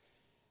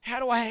 how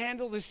do I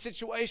handle this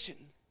situation?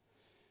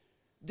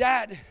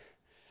 Dad,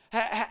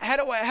 how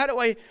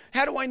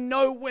do I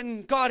know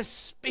when God is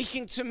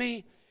speaking to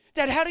me?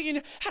 Dad, how do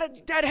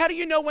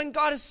you know when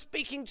God is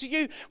speaking to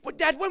you?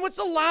 Dad, when was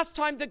the last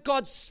time that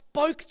God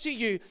spoke to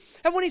you?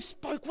 And when he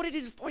spoke, what did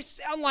his voice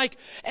sound like?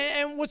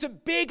 And was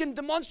it big and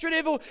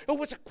demonstrative, or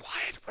was it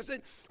quiet? Was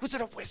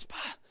it a whisper?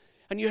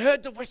 And you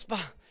heard the whisper.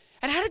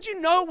 And how did you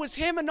know it was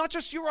him and not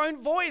just your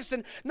own voice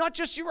and not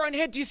just your own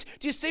head? Do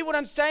you see what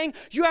I'm saying?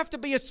 You have to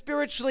be a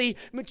spiritually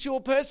mature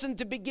person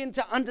to begin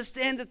to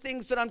understand the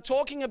things that I'm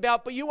talking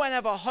about, but you won't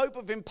have a hope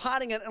of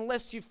imparting it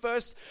unless you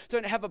first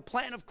don't have a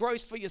plan of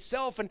growth for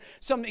yourself and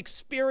some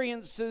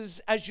experiences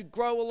as you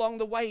grow along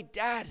the way.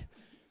 Dad,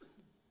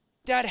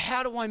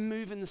 how do I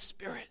move in the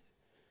Spirit?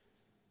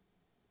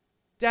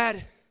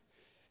 Dad,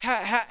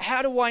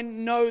 how do I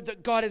know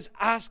that God is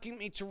asking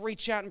me to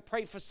reach out and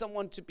pray for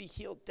someone to be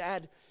healed?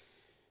 Dad,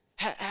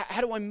 how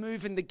do I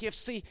move in the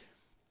gifts? See,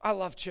 I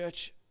love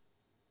church.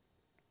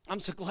 I'm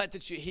so glad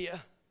that you're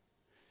here.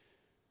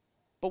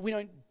 But we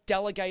don't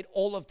delegate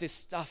all of this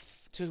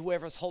stuff to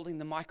whoever's holding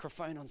the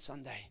microphone on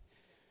Sunday.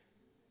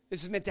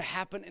 This is meant to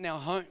happen in our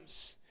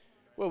homes,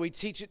 where we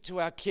teach it to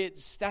our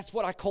kids. That's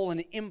what I call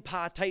an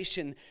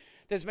impartation.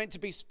 There's meant to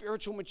be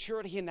spiritual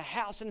maturity in the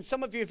house. And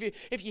some of you, if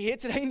you're here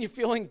today and you're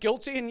feeling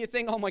guilty and you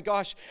think, oh my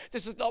gosh,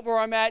 this is not where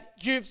I'm at,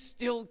 you've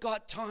still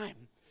got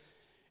time.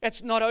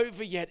 It's not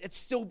over yet. It's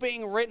still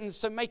being written.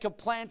 So make a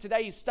plan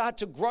today. Start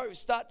to grow,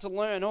 start to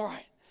learn. All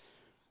right.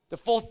 The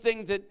fourth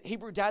thing that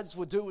Hebrew dads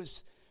would do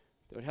is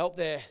they would help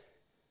their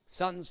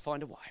sons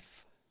find a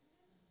wife.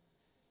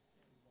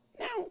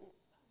 Now,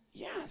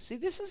 see,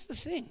 this is the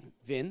thing,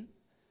 Vin.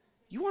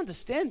 You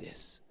understand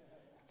this.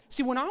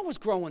 See, when I was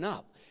growing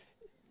up,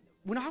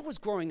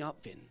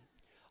 Vin,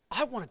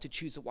 I wanted to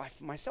choose a wife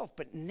for myself.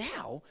 But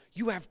now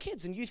you have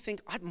kids and you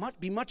think I might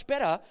be much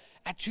better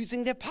at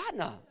choosing their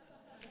partner.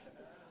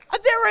 Are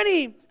there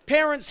any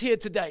parents here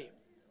today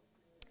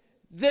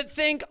that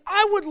think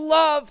I would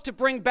love to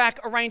bring back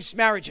arranged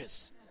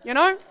marriages? You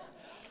know?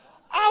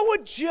 I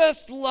would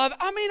just love,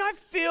 I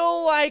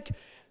feel like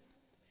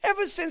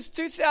ever since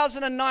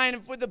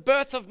 2009 with the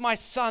birth of my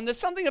son, there's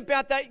something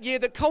about that year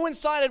that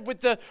coincided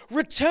with the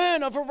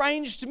return of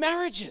arranged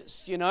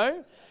marriages, you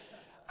know?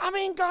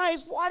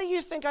 Guys, why do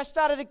you think I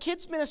started a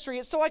kids ministry?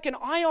 It's so I can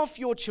eye off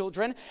your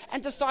children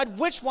and decide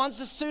which ones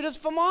are suitors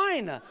for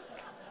mine.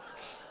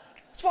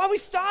 That's why we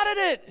started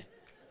it.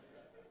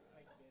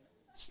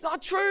 It's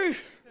not true.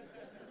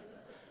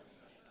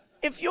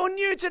 If you're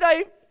new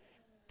today,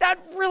 that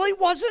really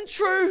wasn't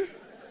true.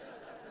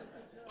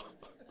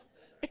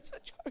 It's a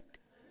joke.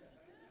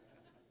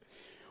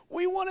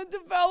 We want to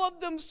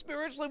develop them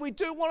spiritually. We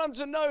do want them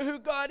to know who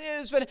God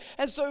is.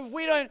 And so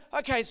we don't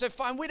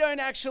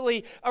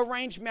actually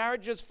arrange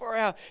marriages for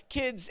our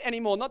kids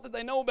anymore. Not that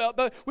they know about,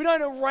 but we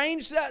don't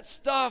arrange that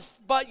stuff.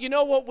 But you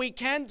know what we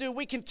can do?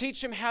 We can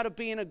teach them how to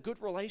be in a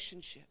good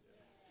relationship.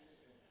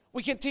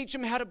 We can teach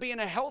them how to be in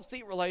a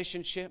healthy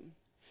relationship.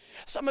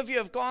 Some of you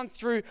have gone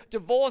through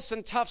divorce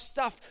and tough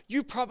stuff.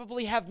 You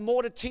probably have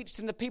more to teach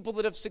than the people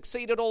that have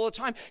succeeded all the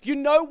time. You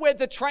know where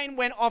the train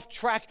went off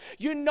track.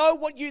 You know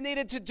what you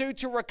needed to do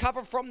to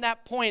recover from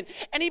that point.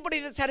 Anybody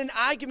that's had an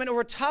argument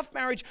or a tough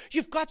marriage,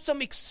 you've got some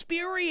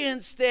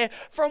experience there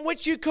from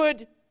which you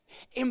could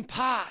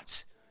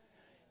impart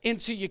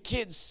into your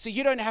kids. So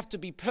you don't have to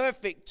be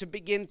perfect to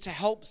begin to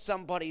help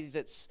somebody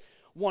that's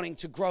wanting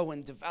to grow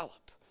and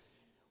develop.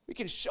 We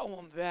can show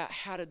them about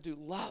how to do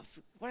love.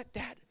 What,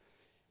 Dad?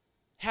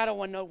 How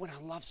do I know when I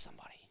love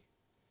somebody?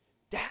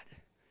 Dad,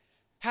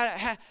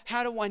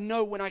 how do I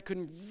know when I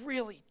can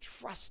really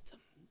trust them?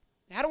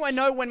 How do I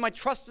know when my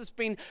trust has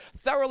been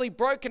thoroughly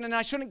broken and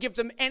I shouldn't give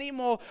them any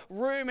more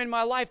room in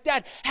my life?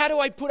 Dad, how do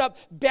I put up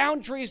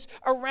boundaries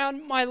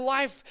around my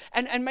life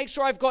and make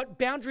sure I've got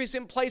boundaries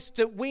in place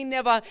that we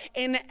never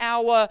in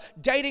our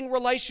dating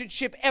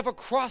relationship ever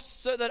cross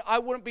so that I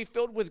wouldn't be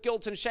filled with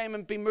guilt and shame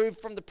and be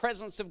moved from the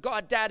presence of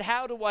God? Dad,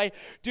 how do I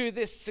do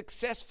this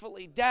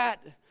successfully? Dad,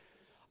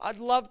 I'd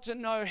love to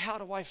know, how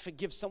do I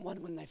forgive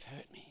someone when they've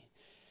hurt me?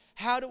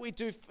 How do we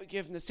do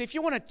forgiveness? If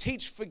you want to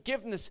teach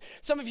forgiveness,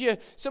 some of you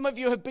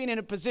have been in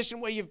a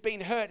position where you've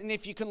been hurt, and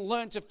if you can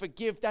learn to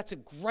forgive, that's a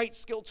great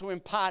skill to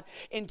impart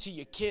into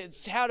your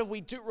kids. How do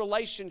we do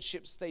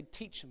relationships? They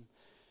teach them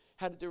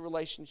how to do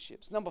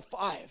relationships. Number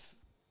 5,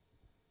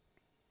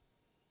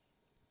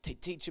 they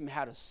teach them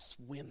how to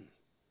swim.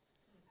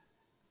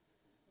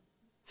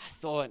 I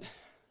thought,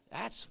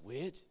 that's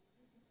weird.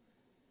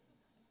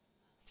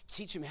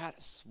 Teach them how to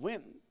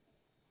swim.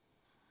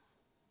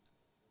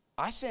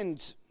 I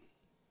send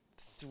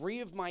 3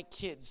 of my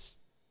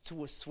kids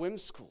to a swim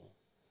school.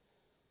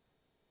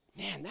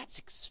 Man, that's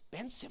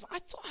expensive. I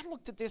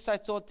looked at this, I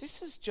thought,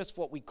 this is just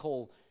what we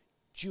call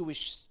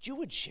Jewish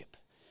stewardship.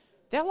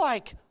 They're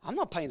like, I'm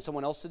not paying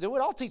someone else to do it.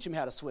 I'll teach them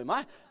how to swim.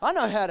 I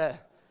know how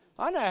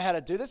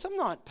to do this. I'm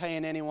not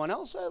paying anyone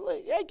else.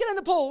 Yeah, get in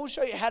the pool. We'll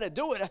show you how to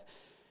do it.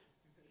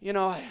 You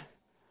know,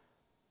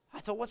 I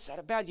thought, what's that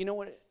about? You know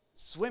what?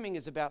 Swimming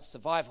is about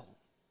survival.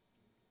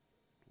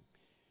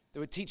 They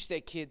would teach their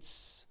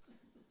kids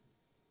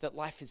that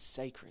life is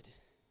sacred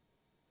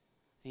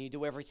and you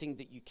do everything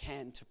that you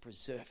can to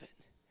preserve it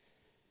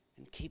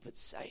and keep it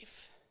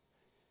safe.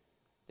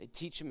 They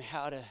teach them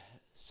how to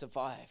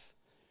survive,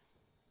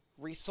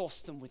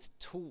 resource them with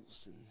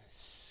tools and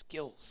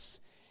skills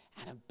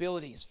and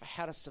abilities for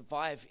how to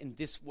survive in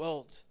this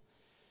world.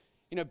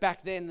 You know,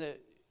 back then the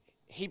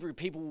Hebrew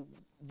people,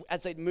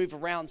 as they'd move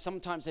around,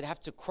 sometimes they'd have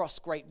to cross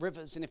great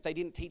rivers, and if they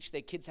didn't teach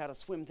their kids how to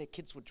swim, their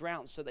kids would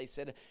drown. So they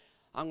said,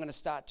 I'm going to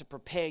start to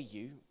prepare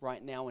you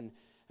right now and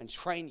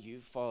train you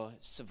for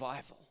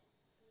survival.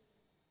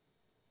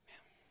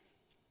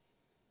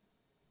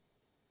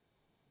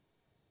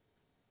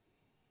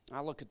 Man.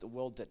 I look at the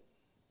world that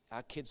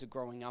our kids are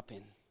growing up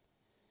in.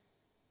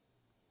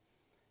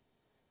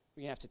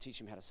 We're going to have to teach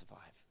them how to survive.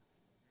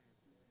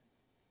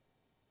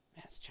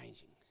 Man, it's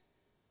changing.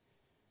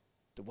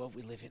 The world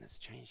we live in is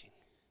changing.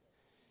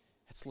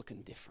 It's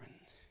looking different.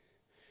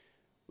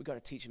 We've got to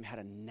teach them how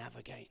to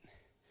navigate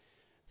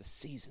the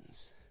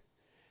seasons,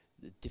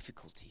 the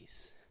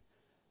difficulties,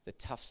 the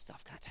tough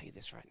stuff. Can I tell you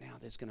this right now?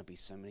 There's going to be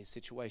so many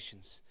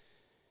situations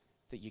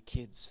that your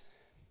kids,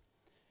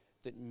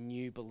 that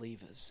new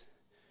believers,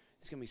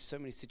 there's going to be so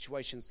many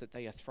situations that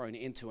they are thrown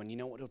into, and you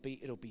know what it'll be?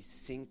 It'll be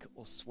sink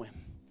or swim.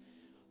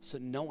 So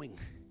knowing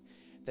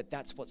that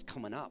that's what's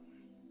coming up,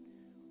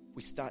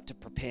 we start to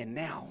prepare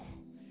now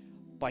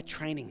by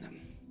training them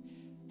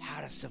how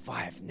to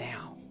survive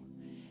now.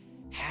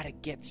 how to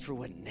get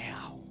through it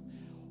now.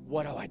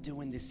 What do I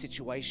do in this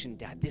situation,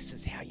 Dad? This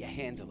is how you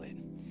handle it.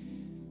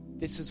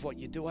 This is what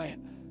you do. I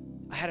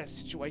had a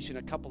situation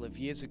a couple of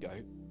years ago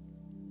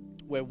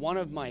where one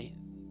of my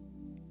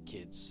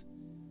kids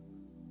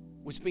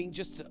was being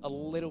just a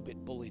little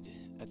bit bullied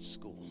at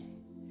school.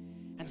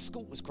 And the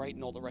school was great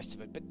and all the rest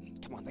of it, but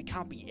come on, they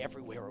can't be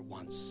everywhere at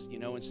once, you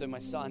know? And so my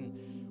son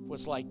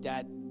was like,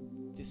 Dad,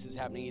 this is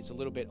happening. He's a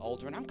little bit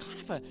older, and I'm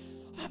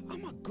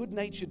a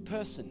good-natured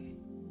person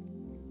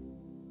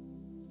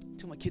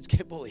until my kids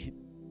get bullied.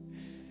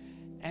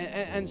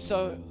 And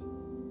so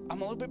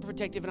I'm a little bit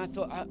protective, and I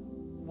thought,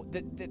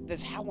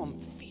 there's how I'm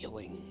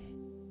feeling.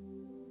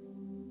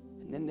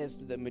 And then there's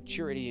the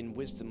maturity and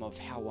wisdom of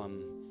how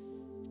I'm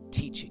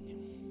teaching him.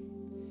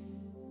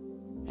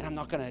 And I'm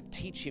not going to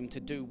teach him to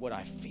do what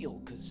I feel,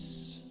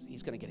 because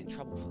he's going to get in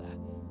trouble for that.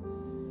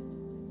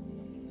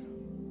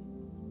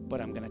 But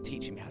I'm going to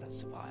teach him how to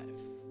survive.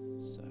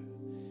 So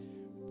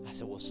I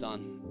said, well,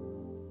 son,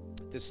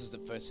 this is the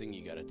first thing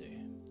you got to do.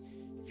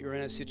 If you're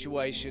in a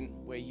situation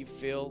where you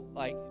feel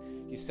like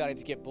you're starting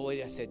to get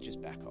bullied, I said,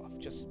 just back off.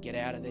 Just get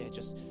out of there.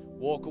 Just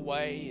walk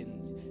away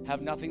and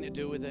have nothing to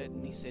do with it.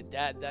 And he said,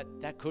 Dad,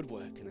 that could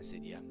work. And I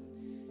said, yeah.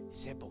 He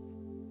said, but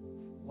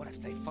what if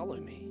they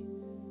follow me?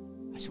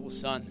 I said, well,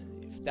 son,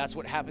 if that's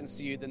what happens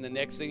to you, then the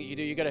next thing that you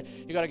do, you got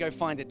to go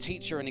find a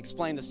teacher and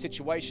explain the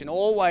situation.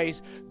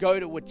 Always go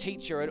to a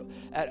teacher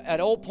at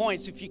all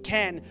points. If you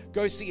can,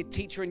 go see a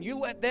teacher and you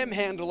let them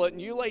handle it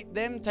and you let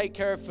them take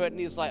care of it. And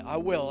he's like, I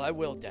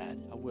will,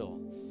 Dad, I will.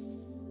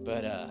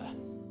 But,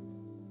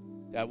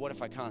 Dad, what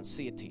if I can't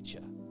see a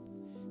teacher?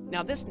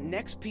 Now, this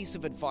next piece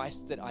of advice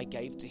that I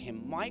gave to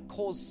him might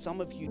cause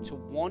some of you to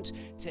want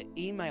to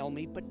email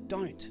me, but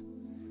don't.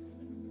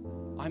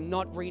 I'm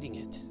not reading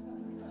it.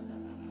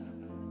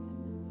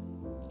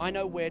 I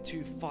know where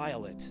to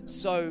file it.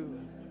 So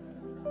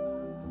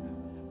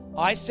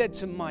I said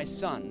to my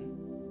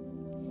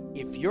son,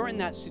 if you're in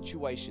that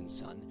situation,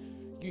 son,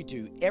 you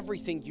do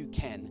everything you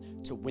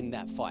can to win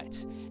that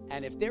fight.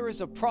 And if there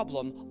is a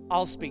problem,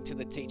 I'll speak to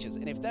the teachers.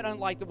 And if they don't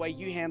like the way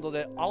you handled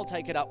it, I'll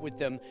take it up with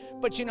them.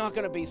 But you're not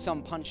going to be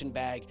some punching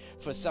bag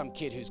for some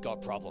kid who's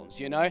got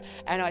problems, you know?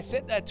 And I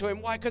said that to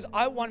him. Why? Because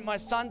I want my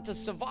son to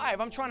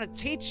survive. I'm trying to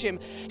teach him,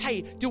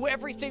 hey, do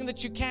everything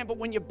that you can. But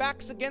when your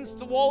back's against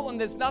the wall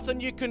and there's nothing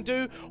you can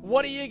do,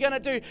 what are you going to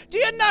do? Do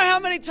you know how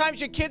many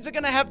times your kids are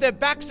going to have their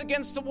backs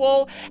against the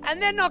wall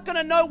and they're not going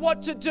to know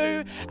what to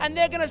do? And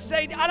they're going to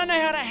say, I don't know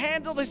how to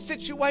handle this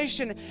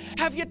situation.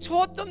 Have you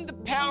taught them the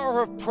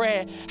power of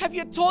prayer? Have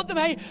you taught them,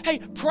 hey,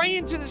 pray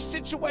into this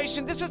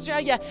situation. This is how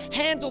you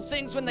handle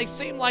things when they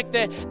seem like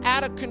they're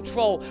out of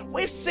control.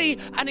 We see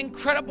an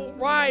incredible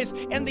rise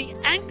in the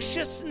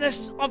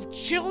anxiousness of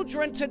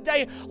children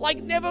today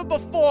like never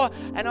before.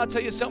 And I'll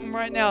tell you something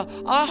right now.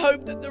 I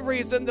hope that the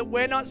reason that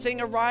we're not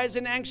seeing a rise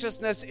in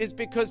anxiousness is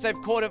because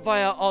they've caught it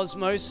via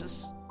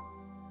osmosis.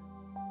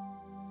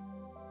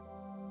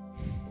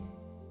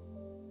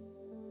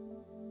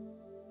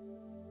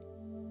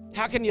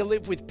 How can you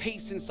live with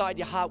peace inside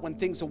your heart when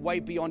things are way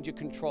beyond your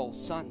control?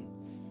 Son,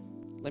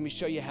 let me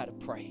show you how to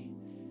pray.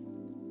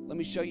 Let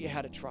me show you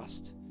how to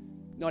trust.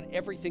 Not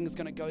everything is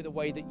going to go the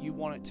way that you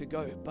want it to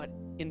go, but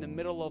in the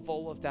middle of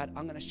all of that,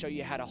 I'm going to show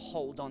you how to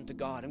hold on to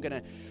God. I'm going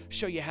to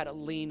show you how to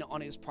lean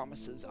on His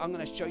promises. I'm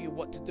going to show you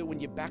what to do when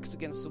your back's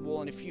against the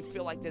wall. And if you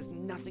feel like there's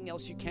nothing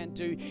else you can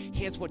do,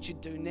 here's what you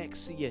do next.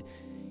 So you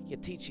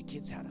teach your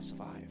kids how to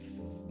survive.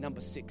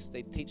 Number 6,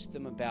 they teach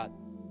them about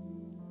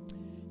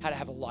how to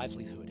have a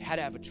livelihood, how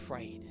to have a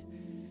trade,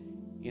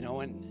 you know,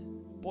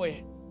 and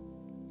boy,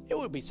 it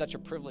would be such a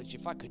privilege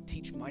if I could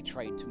teach my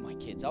trade to my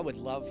kids. I would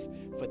love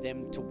for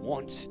them to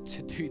want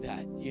to do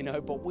that, you know,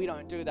 but we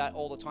don't do that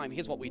all the time.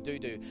 Here's what we do.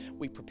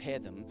 We prepare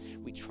them.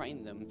 We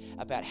train them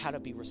about how to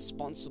be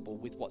responsible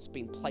with what's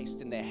been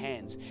placed in their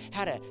hands,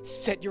 how to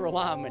set your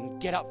alarm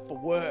and get up for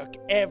work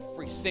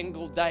every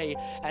single day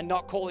and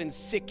not call in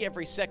sick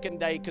every second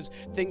day because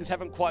things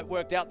haven't quite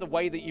worked out the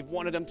way that you've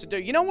wanted them to do.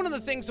 You know, one of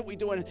the things that we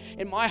do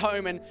in my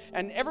home, and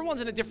everyone's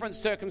in a different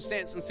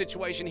circumstance and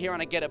situation here,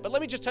 and I get it, but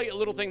let me just tell you a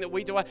little thing that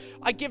we do.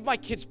 I give my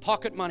kids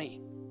pocket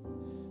money.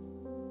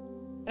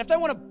 And if they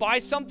want to buy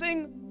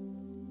something,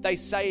 they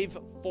save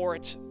for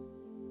it.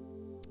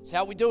 That's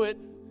how we do it.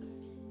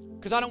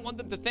 Because I don't want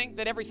them to think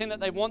that everything that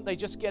they want, they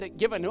just get it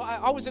given.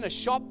 I was in a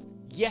shop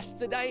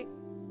yesterday,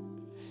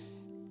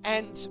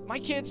 and my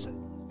kids,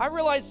 I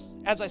realize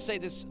as I say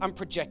this, I'm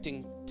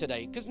projecting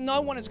today because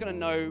no one is going to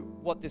know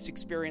what this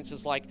experience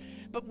is like.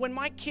 But when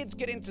my kids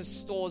get into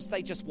stores,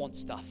 they just want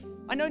stuff.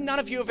 I know none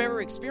of you have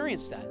ever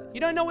experienced that. You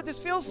don't know what this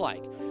feels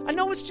like. I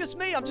know it's just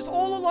me. I'm just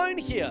all alone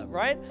here,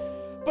 right?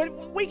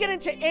 But we get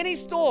into any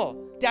store.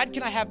 Dad,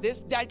 can I have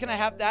this? Dad, can I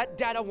have that?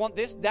 Dad, I want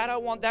this. Dad, I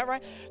want that,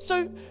 right?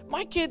 So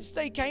my kids,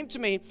 they came to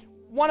me,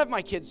 one of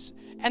my kids,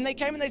 and they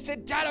came and they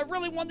said, Dad, I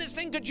really want this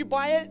thing. Could you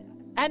buy it?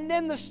 And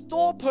then the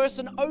store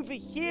person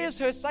overhears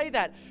her say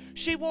that.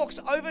 She walks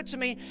over to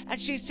me and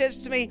she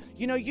says to me,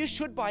 you know, you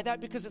should buy that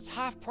because it's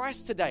half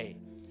price today.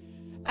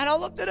 And I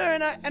looked at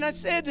her and I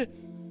said,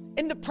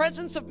 in the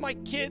presence of my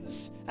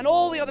kids and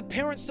all the other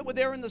parents that were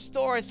there in the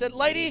store, I said,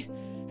 lady,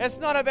 it's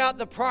not about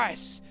the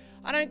price.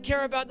 I don't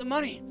care about the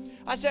money.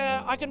 I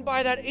said, I can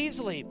buy that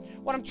easily.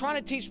 What I'm trying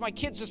to teach my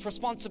kids is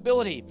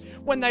responsibility.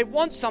 When they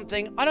want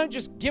something, I don't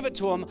just give it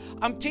to them.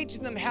 I'm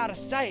teaching them how to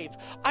save.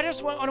 I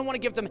don't want to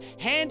give them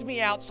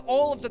hand-me-outs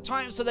all of the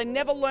time so they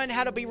never learn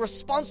how to be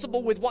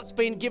responsible with what's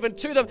been given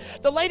to them.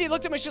 The lady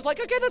looked at me, she's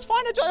like, okay, that's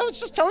fine. I was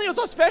just telling you it's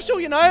not special,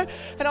 And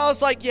I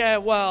was like,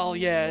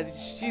 yeah,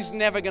 she's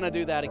never going to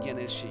do that again,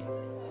 is she?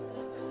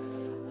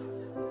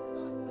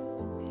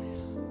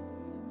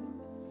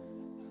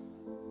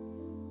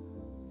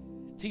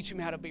 Teach them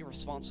how to be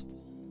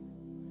responsible.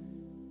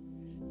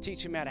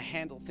 Teach them how to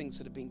handle things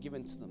that have been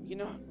given to them.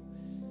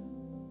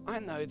 I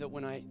know that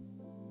when I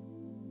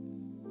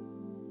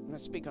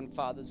speak on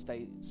Father's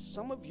Day,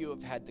 some of you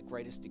have had the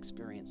greatest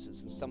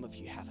experiences and some of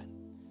you haven't.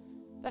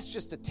 That's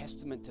just a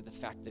testament to the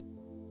fact that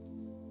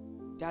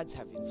dads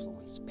have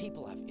influence.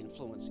 People have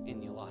influence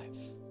in your life.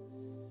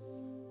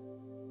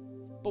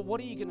 But what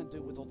are you going to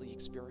do with all the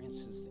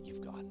experiences that you've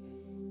got?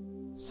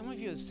 Some of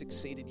you have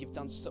succeeded. You've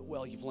done so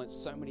well. You've learned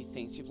so many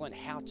things. You've learned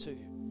how to.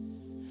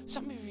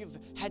 Some of you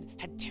have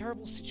had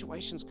terrible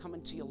situations come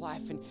into your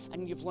life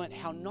and you've learned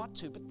how not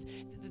to. But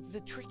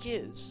the trick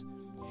is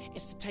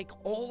to take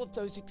all of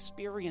those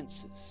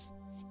experiences,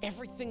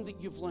 everything that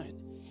you've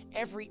learned,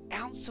 every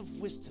ounce of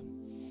wisdom,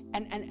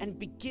 and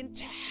begin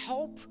to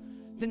help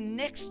the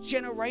next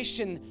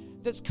generation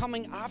that's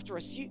coming after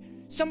us.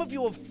 Some of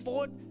you have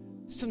fought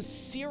some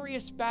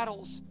serious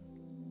battles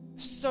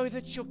so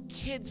that your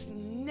kids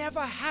never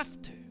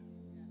have to.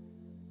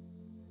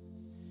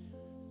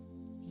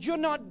 You're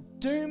not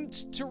doomed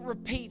to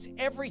repeat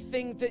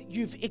everything that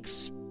you've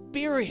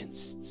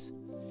experienced.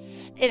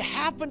 It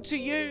happened to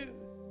you.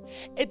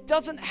 It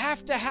doesn't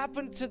have to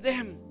happen to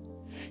them.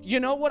 You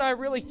know what I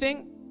really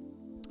think?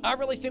 I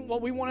really think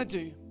what we want to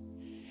do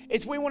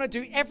is we want to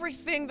do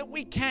everything that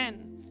we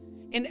can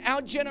in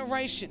our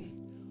generation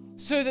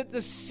so that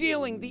the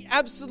ceiling, the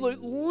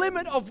absolute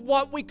limit of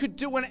what we could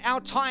do in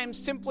our time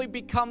simply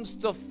becomes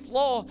the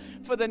floor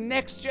for the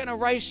next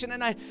generation.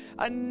 And I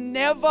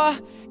never,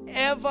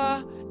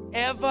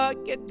 ever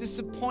get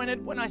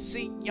disappointed when I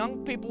see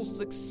young people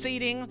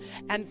succeeding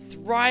and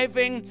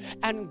thriving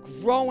and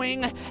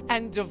growing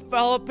and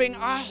developing.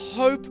 I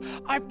hope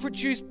I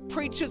produce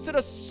preachers that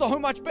are so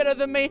much better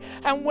than me.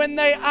 And when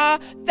they are,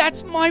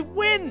 that's my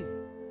win.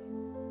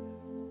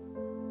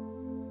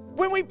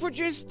 When we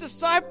produce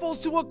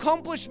disciples who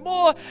accomplish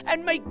more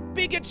and make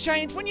bigger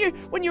change, when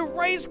you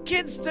raise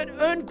kids that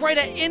earn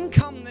greater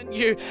income than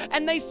you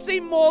and they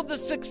seem more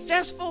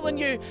successful than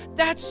you,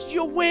 that's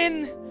your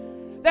win.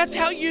 That's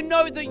how you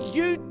know that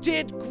you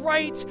did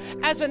great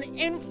as an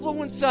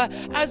influencer,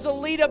 as a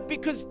leader,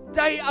 because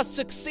they are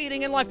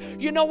succeeding in life.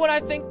 You know what I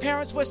think,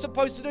 parents, we're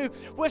supposed to do?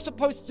 We're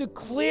supposed to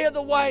clear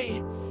the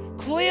way,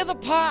 clear the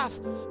path,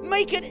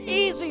 make it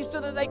easy so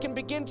that they can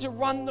begin to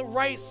run the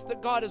race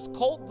that God has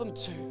called them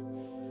to.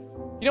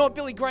 You know what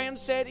Billy Graham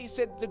said? He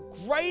said, the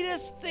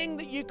greatest thing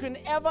that you can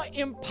ever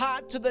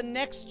impart to the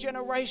next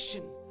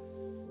generation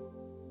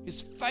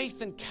is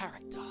faith and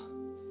character.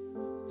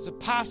 It's a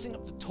passing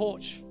of the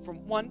torch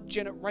from one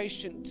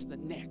generation to the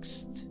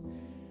next.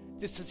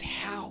 This is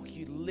how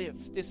you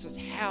live. This is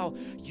how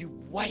you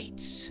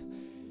wait.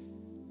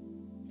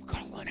 We've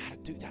got to learn how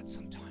to do that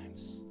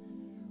sometimes.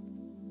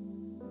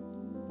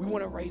 We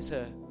want to raise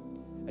a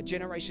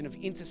generation of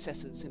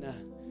intercessors in a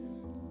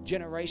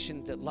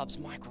generation that loves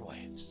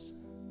microwaves.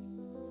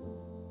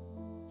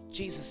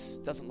 Jesus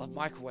doesn't love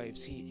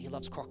microwaves. He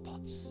loves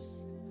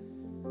crockpots.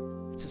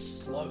 It's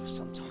just slow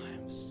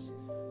sometimes.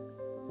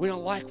 We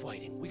don't like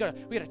waiting. We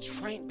gotta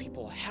train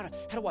people. How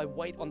do I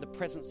wait on the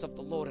presence of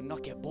the Lord and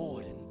not get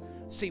bored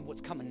and see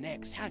what's coming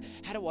next? How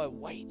do I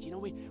wait?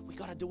 We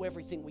got to do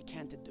everything we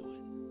can to do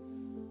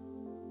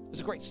it.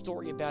 There's a great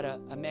story about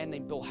a man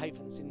named Bill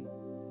Havens in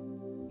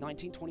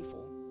 1924.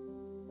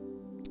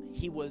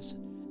 He was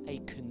a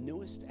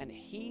canoeist and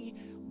he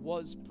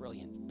was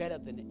brilliant, better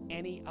than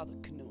any other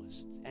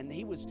canoeist. And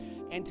he was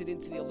entered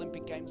into the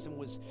Olympic Games and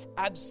was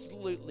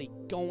absolutely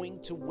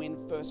going to win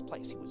first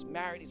place. He was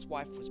married, his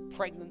wife was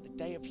pregnant the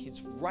day of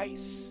his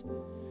race.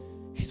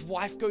 His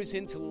wife goes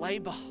into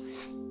labor.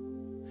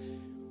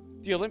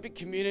 The Olympic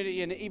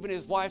community and even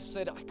his wife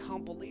said, I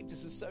can't believe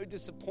this is so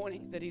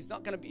disappointing that he's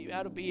not going to be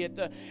able to be at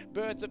the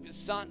birth of his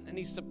son. And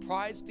he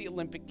surprised the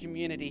Olympic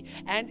community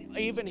and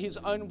even his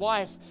own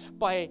wife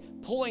by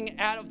pulling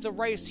out of the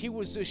race he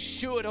was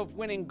assured of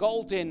winning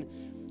gold in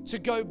to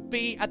go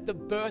be at the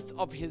birth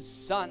of his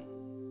son.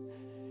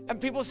 And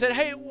people said,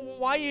 hey,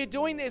 why are you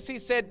doing this? He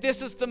said,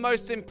 this is the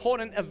most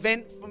important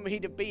event for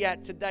me to be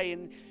at today.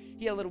 And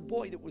he had a little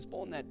boy that was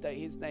born that day.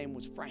 His name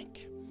was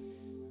Frank.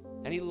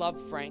 And he loved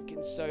Frank,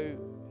 and so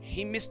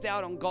he missed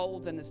out on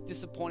gold, and as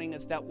disappointing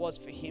as that was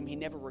for him, he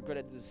never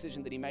regretted the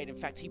decision that he made. In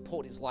fact, he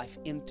poured his life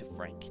into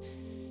Frank.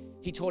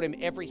 He taught him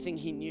everything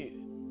he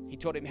knew. He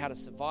taught him how to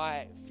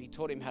survive. He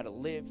taught him how to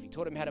live. He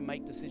taught him how to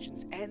make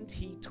decisions, and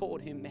he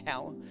taught him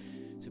how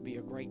to be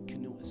a great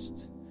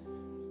canoeist.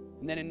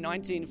 And then in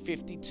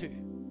 1952,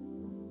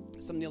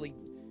 some nearly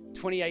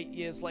 28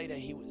 years later,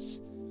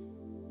 his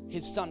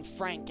son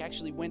Frank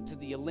actually went to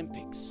the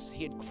Olympics.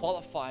 He had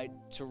qualified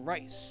to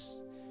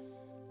race.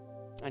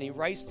 And he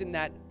raced in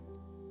that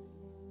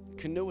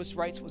canoeist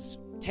race. It was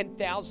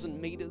 10,000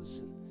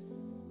 meters.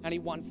 And he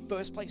won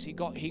first place. He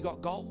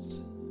got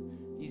gold.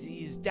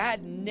 His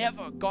dad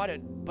never got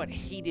it, but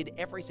he did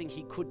everything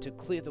he could to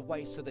clear the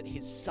way so that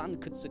his son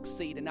could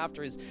succeed. And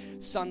after his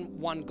son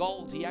won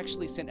gold, he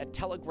actually sent a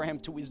telegram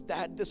to his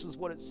dad. This is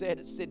what it said.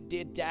 It said,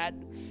 "Dear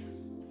Dad,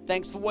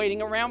 thanks for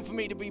waiting around for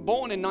me to be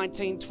born in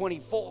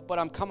 1924, but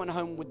I'm coming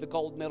home with the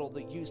gold medal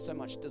that you so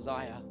much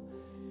desire."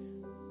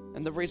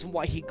 And the reason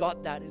why he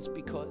got that is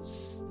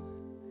because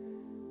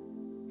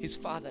his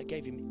father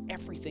gave him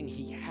everything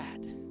he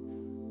had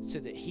so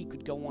that he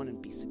could go on and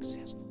be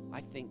successful. I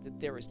think that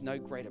there is no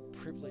greater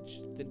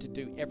privilege than to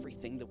do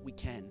everything that we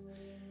can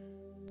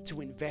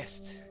to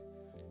invest,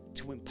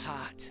 to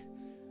impart,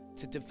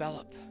 to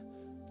develop,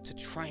 to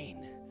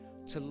train,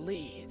 to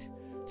lead,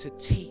 to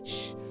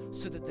teach,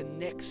 so that the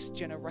next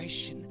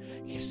generation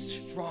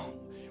is strong.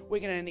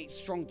 We're going to need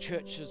strong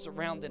churches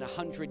around in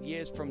 100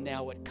 years from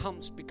now. It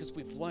comes because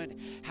we've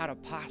learned how to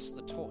pass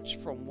the torch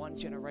from one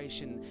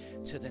generation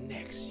to the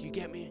next. You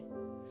get me?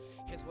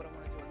 Here's what I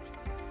want to do.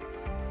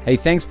 Hey,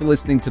 thanks for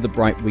listening to the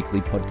Bright Weekly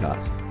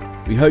podcast.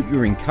 We hope you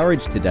were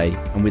encouraged today,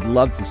 and we'd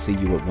love to see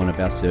you at one of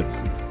our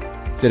services.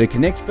 So to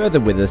connect further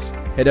with us,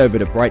 head over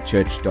to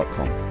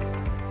brightchurch.com.